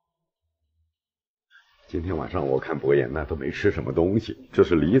今天晚上我看博言那都没吃什么东西，这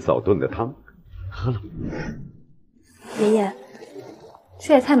是李嫂炖的汤，喝了。爷爷，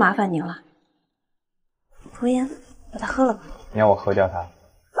这也太麻烦您了。博言，把它喝了吧。你要我喝掉它，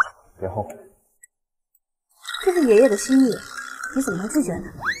别后悔。这是爷爷的心意，你怎么能拒绝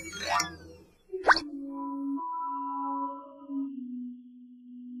呢？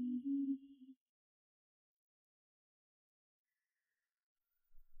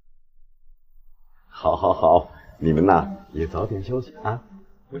好，好，好，你们呐也早点休息啊，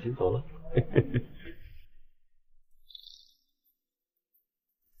我先走了。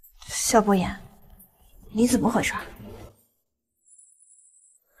小博言，你怎么回事？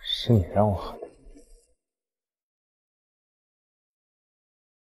是你让我喝的。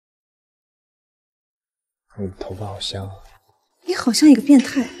你的头发好香啊！你好像一个变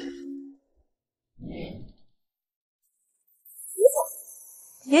态。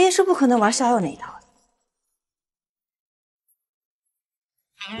爷爷是不可能玩下药那一套的。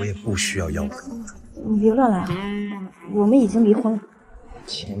我也不需要药物。你别乱来啊！我们已经离婚了。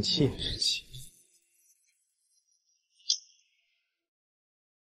前妻也是妻。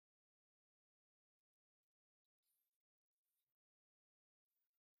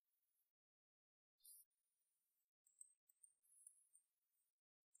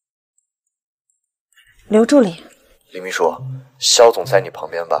刘助理，李秘书，肖总在你旁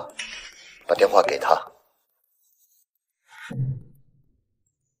边吧？把电话给他。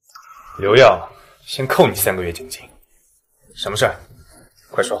刘耀，先扣你3个月奖金。什么事儿？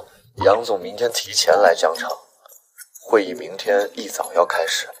快说。杨总明天提前来讲场，会议明天一早要开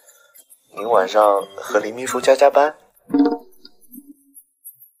始。您晚上和林秘书加班？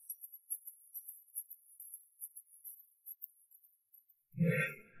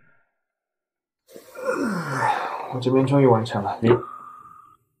我这边终于完成了，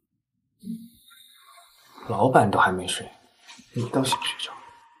老板都还没睡，你倒想睡着？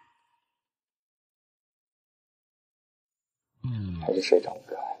还是睡着不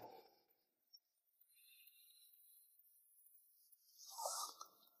该。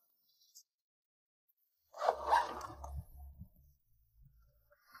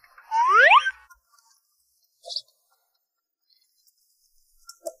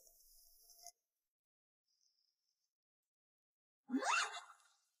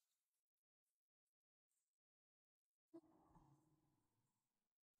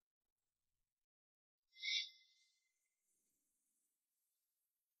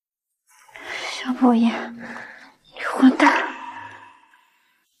萧伯言，你混蛋！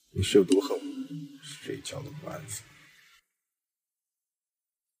你是有多恨我？谁教的不安分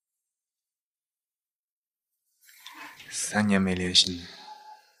？3年没联系你，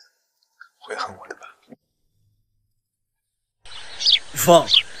会恨我的吧？放，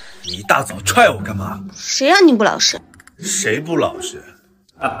你一大早踹我干嘛？谁让你不老实？谁不老实？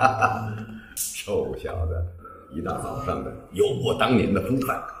哈哈哈！臭小子，一大早上的有我当年的风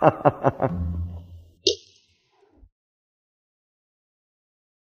范。哈哈哈哈！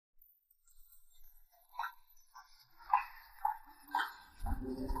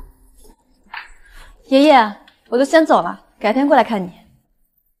爷爷，我就先走了，改天过来看你。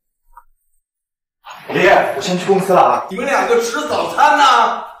爷爷，我先去公司了啊！你们两个吃早餐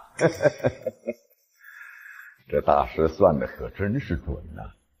呢？这大师算的可真是准呐、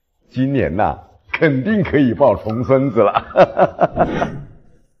今年呐、肯定可以抱重孙子了。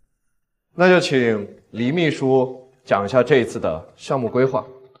那就请黎秘书讲一下这一次的项目规划。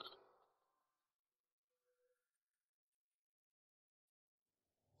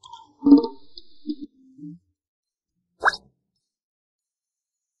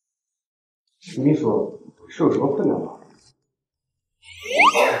李秘书是有什么困难吗？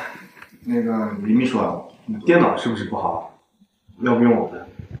那个李秘书啊，你电脑是不是不好？要不用我的？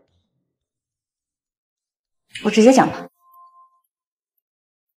我直接讲吧。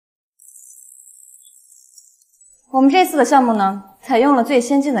我们这次的项目呢，采用了最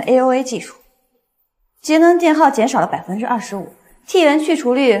先进的 AOA 技术，节能电耗减少了25%，替源去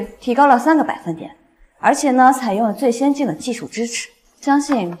除率提高了3个百分点，而且呢，采用了最先进的技术支持。相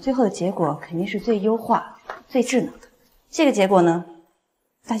信最后的结果肯定是最优化、最智能的。这个结果呢，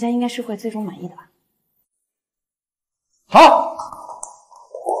大家应该是会最终满意的吧？好。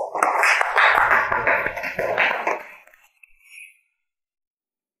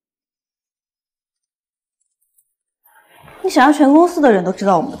你想让全公司的人都知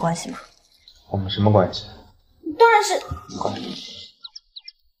道我们的关系吗？我们什么关系？当然是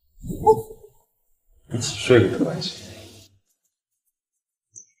一起睡的关系。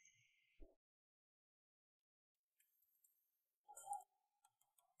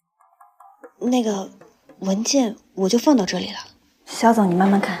那个文件我就放到这里了。肖总，你慢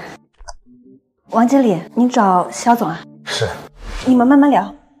慢看。王经理，您找肖总啊？是。你们慢慢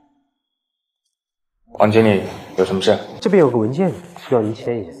聊。王经理，有什么事？这边有个文件需要您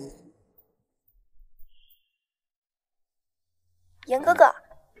签一下。严哥哥，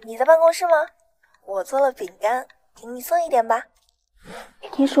你在办公室吗？我做了饼干，给你送一点吧。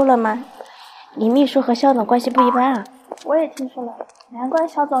听说了吗？李秘书和肖总关系不一般啊。我也听说了，难怪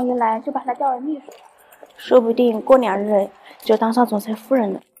肖总一来就把他调为秘书，说不定过2日就当上总裁夫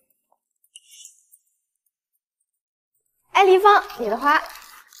人了。哎，黎芳，你的花。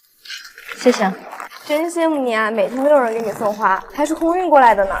谢谢。真羡慕你啊，每天都有人给你送花，还是空运过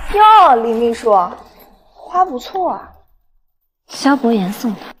来的呢。哟，李秘书，花不错啊。萧伯言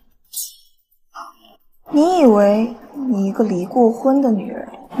送的。你以为你一个离过婚的女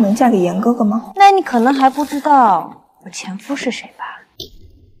人能嫁给严哥哥吗？那你可能还不知道我前夫是谁吧？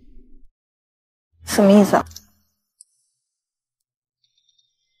什么意思啊？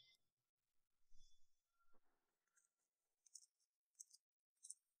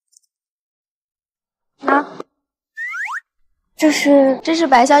啊，这是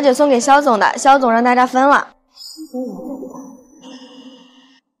白小姐送给肖总的，肖总让大家分了。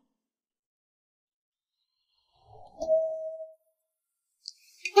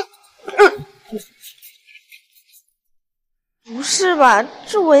不是吧？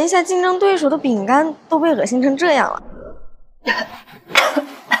这闻一下竞争对手的饼干都被恶心成这样了。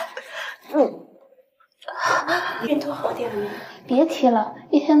孕吐好点了吗？别提了，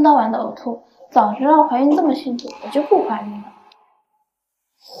一天到晚的呕吐。早知道怀孕这么迅速，我就不怀孕了。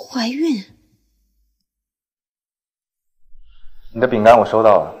怀孕？你的饼干我收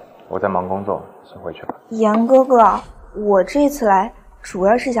到了，我在忙工作，先回去吧。严哥哥，我这次来主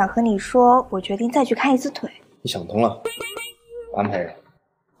要是想和你说，我决定再去看一次腿。你想通了，安排人。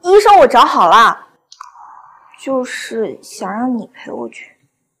医生我找好了，就是想让你陪我去，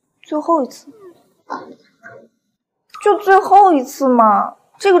最后一次，就最后一次嘛。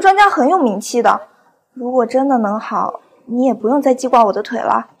这个专家很有名气的，如果真的能好，你也不用再记挂我的腿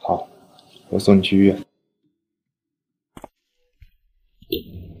了。好，我送你去医院。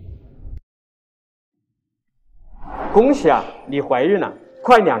恭喜啊，你怀孕了，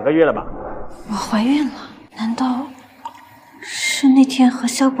快2个月了吧？我怀孕了？难道是那天和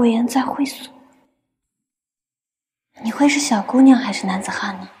萧伯言在会所？你会是小姑娘还是男子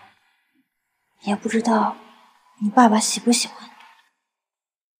汉呢？也不知道你爸爸喜不喜欢。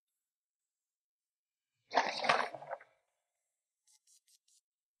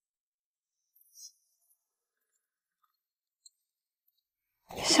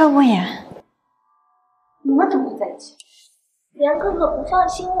萧博言，你们怎么会在一起？严哥哥不放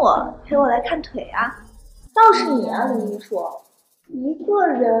心我，陪我来看腿啊。倒是你啊，李秘书，一个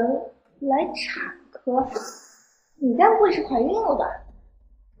人来产科，你该不会是怀孕了吧？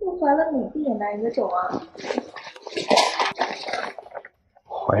又怀了哪个野男人的种啊？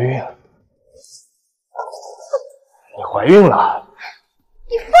怀孕？你怀孕了？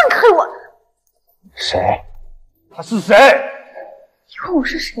你放开我！谁？他是谁？你问我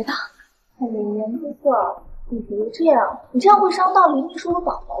是谁的？哎呀，严哥哥，你别这样，你这样会伤到林秘书的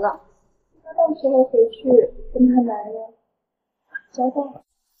宝宝的。他到时候回去跟他男人交代。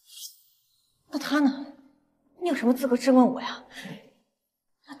那他呢？你有什么资格质问我呀？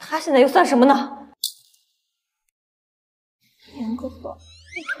那他现在又算什么呢？严哥哥，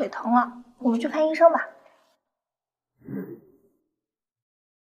你腿疼了，我们去看医生吧。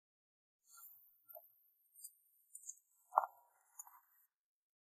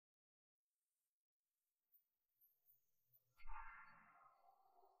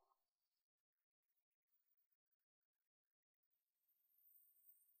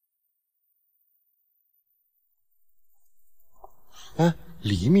哎，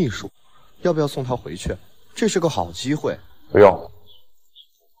黎秘书，要不要送他回去？这是个好机会。不用。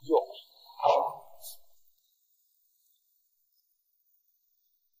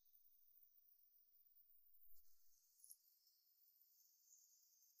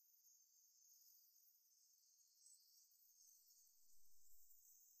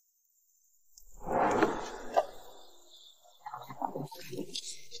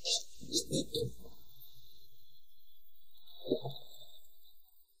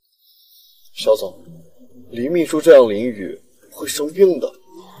肖总，黎秘书这样淋雨会生病的。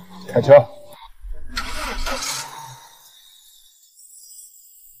开车。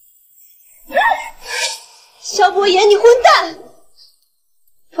萧博言，你混蛋！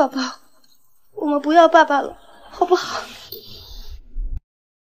宝宝，我们不要爸爸了，好不好？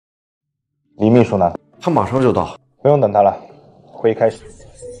李秘书呢？他马上就到。不用等他了，会议开始。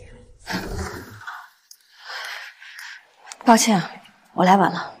抱歉，我来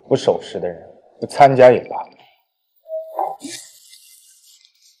晚了。不守时的人，不参加也罢。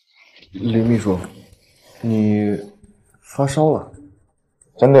李秘书，你发烧了。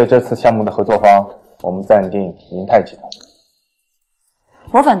针对这次项目的合作方，我们暂定银泰集团。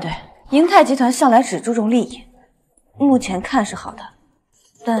我反对，银泰集团向来只注重利益，目前看是好的，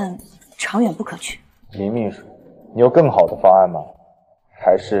但长远不可取。李秘书，你有更好的方案吗？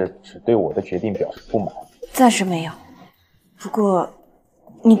还是只对我的决定表示不满？暂时没有，不过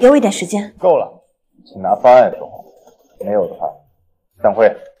你给我一点时间。够了，请拿方案说话。没有的话，散会。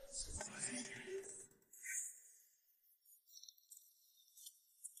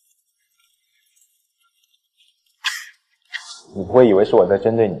你不会以为是我在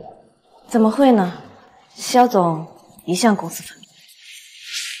针对你？怎么会呢？肖总一向公私分明。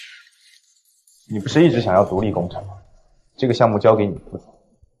你不是一直想要独立工程吗？这个项目交给你负责，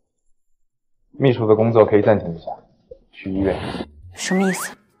秘书的工作可以暂停一下，去医院。什么意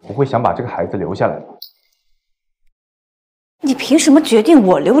思？不会想把这个孩子留下来吗？你凭什么决定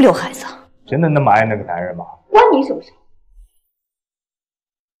我留不留孩子？真的那么爱那个男人吗？关你什么事？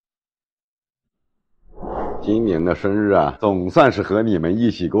今年的生日啊，总算是和你们一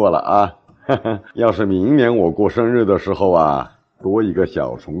起过了啊！要是明年我过生日的时候啊，多一个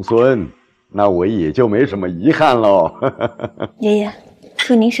小重孙，那我也就没什么遗憾喽。爷爷，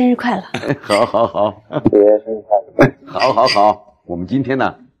祝您生日快乐！好好好，爷爷生日快乐！好好好，我们今天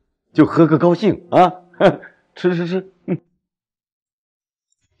呢，就喝个高兴啊！吃吃吃。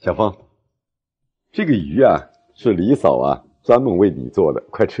小芳，这个鱼啊，是李嫂啊专门为你做的，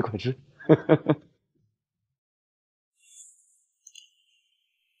快吃快吃。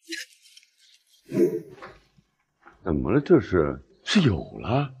怎么了？这是有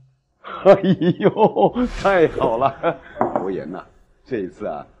了？哎呦，太好了！博言呐，这一次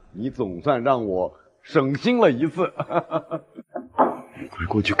啊，你总算让我省心了一次。快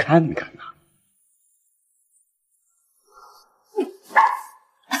过去看看呐！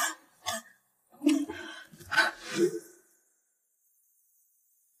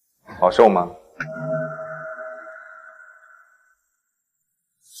好受吗？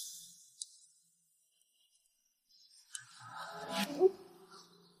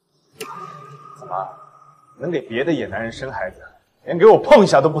怎么能给别的野男人生孩子，连给我碰一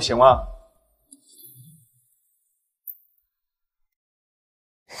下都不行吗？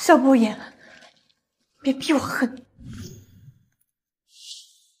肖博言，别逼我恨。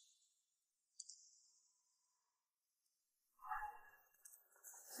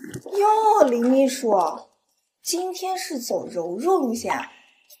哟，林秘书，今天是走柔弱路线啊？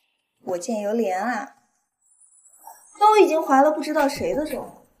我见犹怜啊！都已经怀了不知道谁的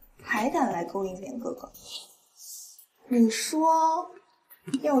种，还敢来勾引莲哥哥？你说，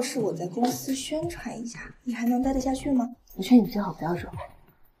要是我在公司宣传一下，你还能待得下去吗？我劝你最好不要惹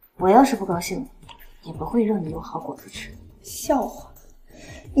我，我要是不高兴，也不会让你有好果子吃。笑话！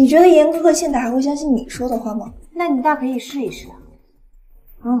你觉得严哥哥现在还会相信你说的话吗？那你大可以试一试啊。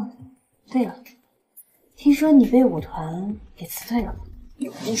对了，听说你被舞团给辞退了。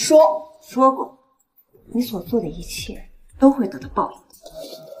有人说过，你所做的一切都会得到报应。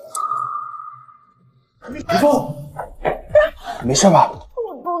李凤，没事吧？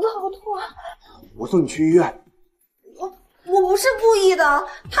我肚子好痛啊！我送你去医院。我不是故意的，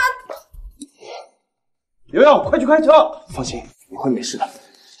他。瑶瑶，快去开车！放心，你会没事的。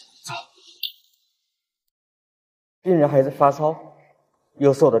走。病人孩子发烧，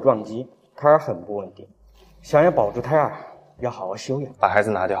又受了撞击，胎儿很不稳定，想要保住胎儿，要好好休养。把孩子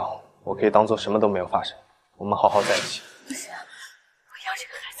拿掉，我可以当做什么都没有发生，我们好好在一起。不行，我要这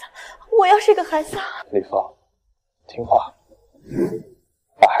个孩子，我要这个孩子。李芳，听话，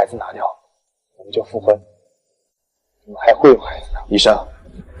把孩子拿掉，我们就复婚，我们还会有孩子的。医生，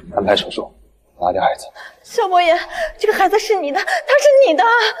安排手术，拿掉孩子。萧博言，这个孩子是你的，他是你的。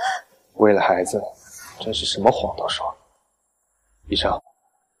为了孩子，真是什么谎都说。医生，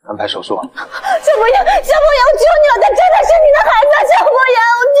安排手术。萧博言，我求你了，他真的是你的孩子，萧博言，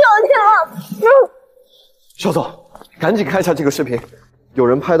我求你了。肖总，赶紧看一下这个视频，有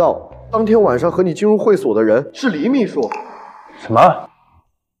人拍到当天晚上和你进入会所的人是黎秘书。什么？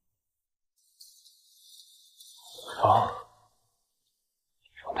哦，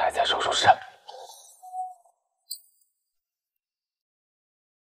说他还在手术室。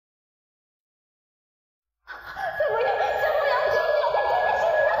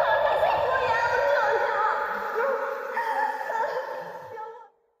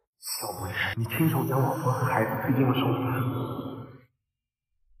小博言，你亲手将我和孩子推进了手术室。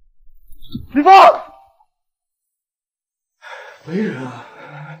李芳，没人啊。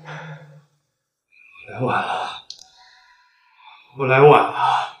来晚了，我来晚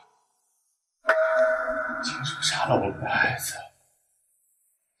了。亲手杀了我们的孩子，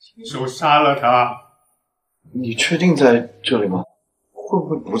亲手杀了他。你确定在这里吗？会不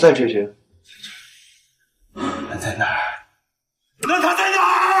会不在这间？人在哪儿？那他在哪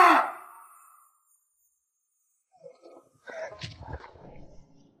儿？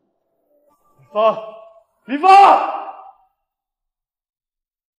李芳！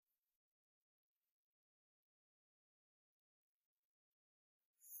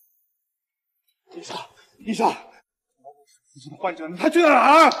医生，附近的患者呢？他去了哪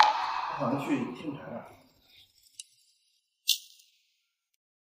儿？好像去天台了。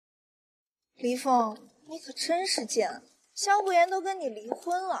黎凤，你可真是贱！萧博言都跟你离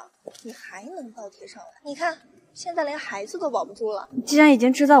婚了，你还能倒贴上来？你看，现在连孩子都保不住了。你既然已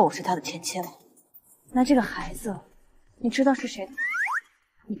经知道我是他的前妻了，那这个孩子，你知道是谁的？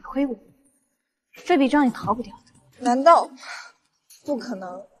你亏我，这笔账你逃不掉的。难道？不可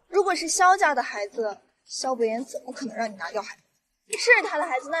能！如果是萧家的孩子，萧博言怎么可能让你拿掉孩子？是他的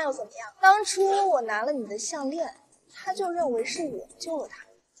孩子，那又怎么样？当初我拿了你的项链，他就认为是我救了他，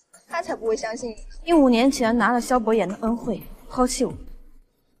他才不会相信你。你5年前拿了萧博言的恩惠，抛弃我，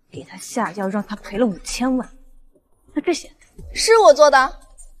给他下药让他赔了5000万，那这些是我做的，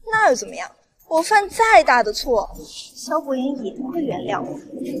那又怎么样？我犯再大的错，萧博言也会原谅我，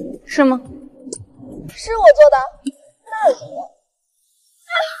是吗？是我做的，那又怎么样？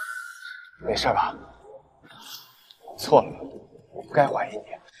没事吧？我错了，我不该怀疑你。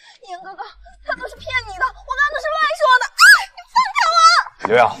严哥哥，他都是骗你的，我刚刚都是乱说的。啊！你放开我！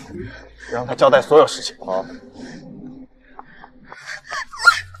刘洋，让他交代所有事情。好。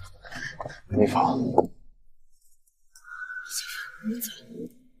李芳，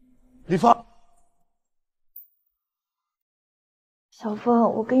李芳，小凤，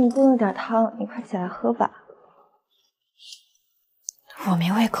我给你炖了点汤，你快起来喝吧。我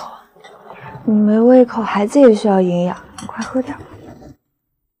没胃口。你没胃口，孩子也需要营养，你快喝点吧。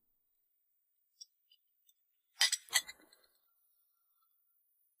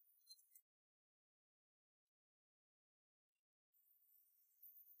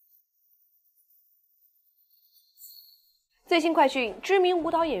最新快讯：知名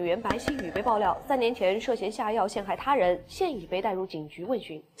舞蹈演员白希宇被爆料3年前涉嫌下药陷害他人，现已被带入警局问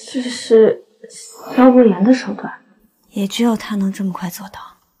询。这是萧博言的手段，也只有他能这么快做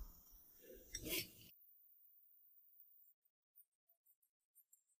到。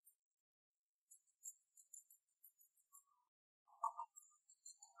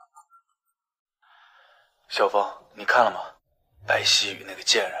小芳，你看了吗？白希宇那个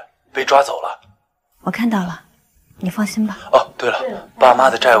贱人，被抓走了。我看到了，你放心吧。哦，对了，爸妈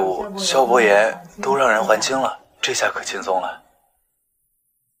的债务萧伯言都让人还清了，这下可轻松了。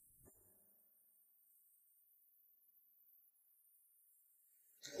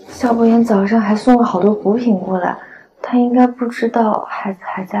萧伯言早上还送了好多补品过来，他应该不知道孩子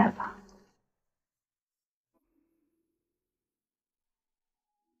还在吧？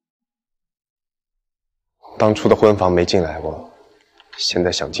当初的婚房没进来过，现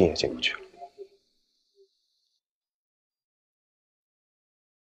在想进也进不去了。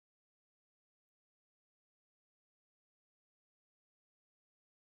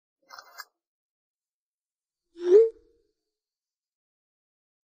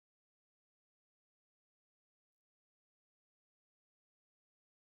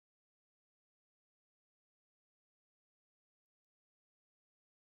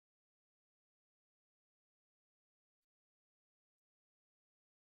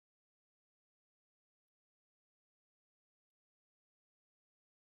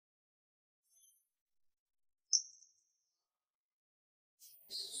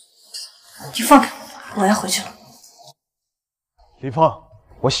你放开我，我要回去了。李峰，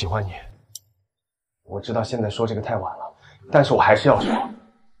我喜欢你。我知道现在说这个太晚了，但是我还是要说。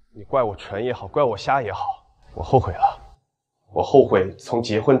你怪我蠢也好，怪我瞎也好，我后悔了。我后悔从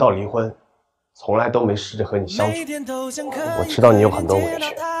结婚到离婚，从来都没试着和你相处。我知道你有很多委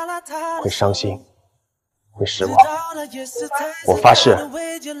屈，会伤心，会失望。我发誓，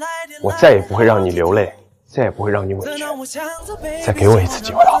我再也不会让你流泪，再也不会让你委屈。再给我一次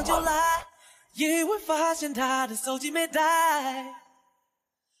机会好吗？意外发现他的手机没带，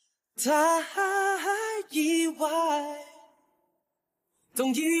太意外，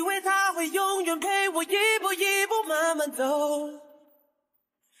总以为他会永远陪我一步一步慢慢走，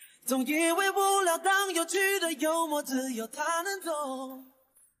总以为无聊当有趣的幽默只有他能懂。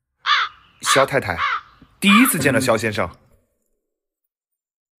萧太太，第一次见到萧先生。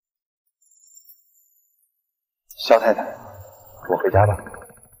萧太太，我回家吧。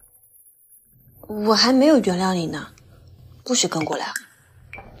我还没有原谅你呢，不许跟过来。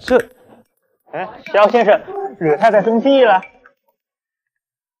哎，萧先生，惹太太生气了。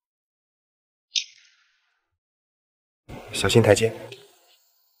小心台阶。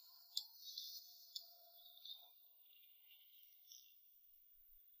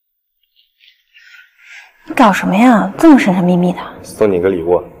你搞什么呀？这么神神秘秘的。送你个礼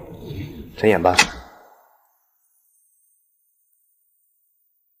物，睁眼吧。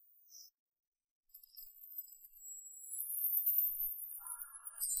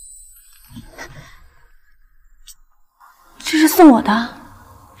这是送我的。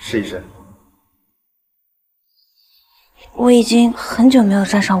试一试。我已经很久没有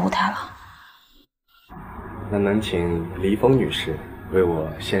站上舞台了。那能请黎峰女士为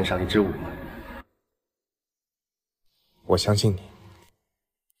我献上一支舞吗？我相信你。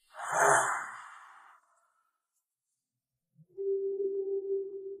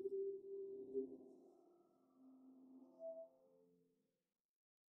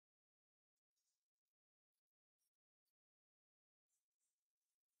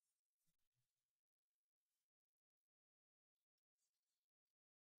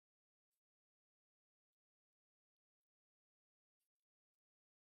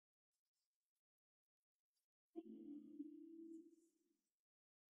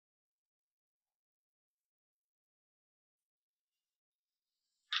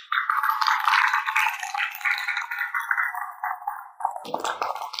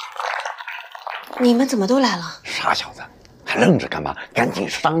你们怎么都来了？傻小子，还愣着干嘛？赶紧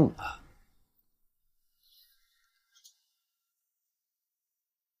上啊！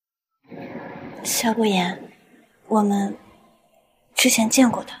萧伯言，我们之前见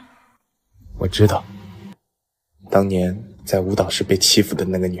过的。我知道，当年在舞蹈室被欺负的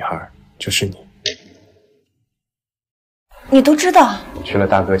那个女孩就是你。你都知道？我去了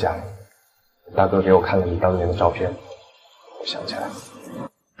大哥家，大哥给我看了你当年的照片，我想起来了。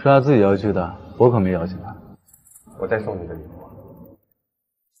是他自己要去的，我可没邀请他。我再送你个礼物。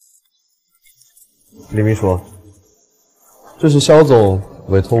李秘书，这是萧总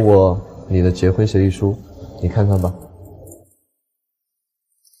委托我你的结婚协议书，你看看吧。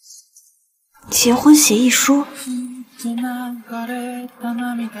结婚协议书？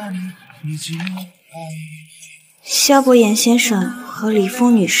萧伯言先生和李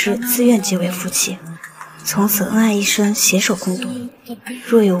峰女士自愿结为夫妻，从此恩爱一生，携手共度。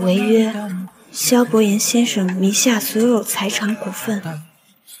若有违约，萧伯言先生名下所有财产股份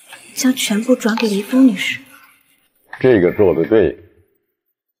将全部转给黎峰女士。这个做得对。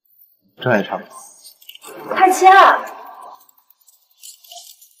真爱唱。太谦啊！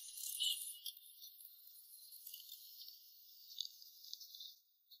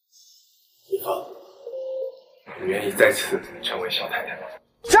凤，你愿意再次成为小太太吗？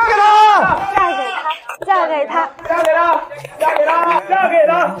嫁给他！嫁给他！嫁给他！嫁给他！嫁给他！嫁给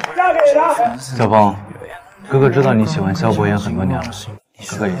他！嫁给他！小凤，哥哥知道你喜欢萧伯言很多年了，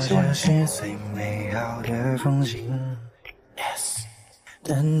哥哥也希望你幸福。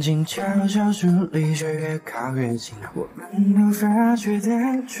等静悄悄处理，却越靠越近，我们都发觉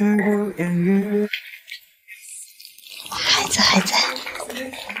但却不言语。孩子，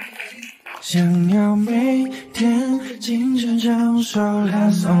想要每天清晨唱首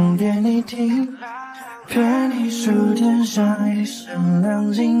朗诵给你听，陪你数天上一声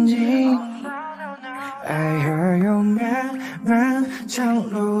亮晶晶。爱和有漫漫长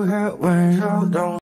路和温柔动。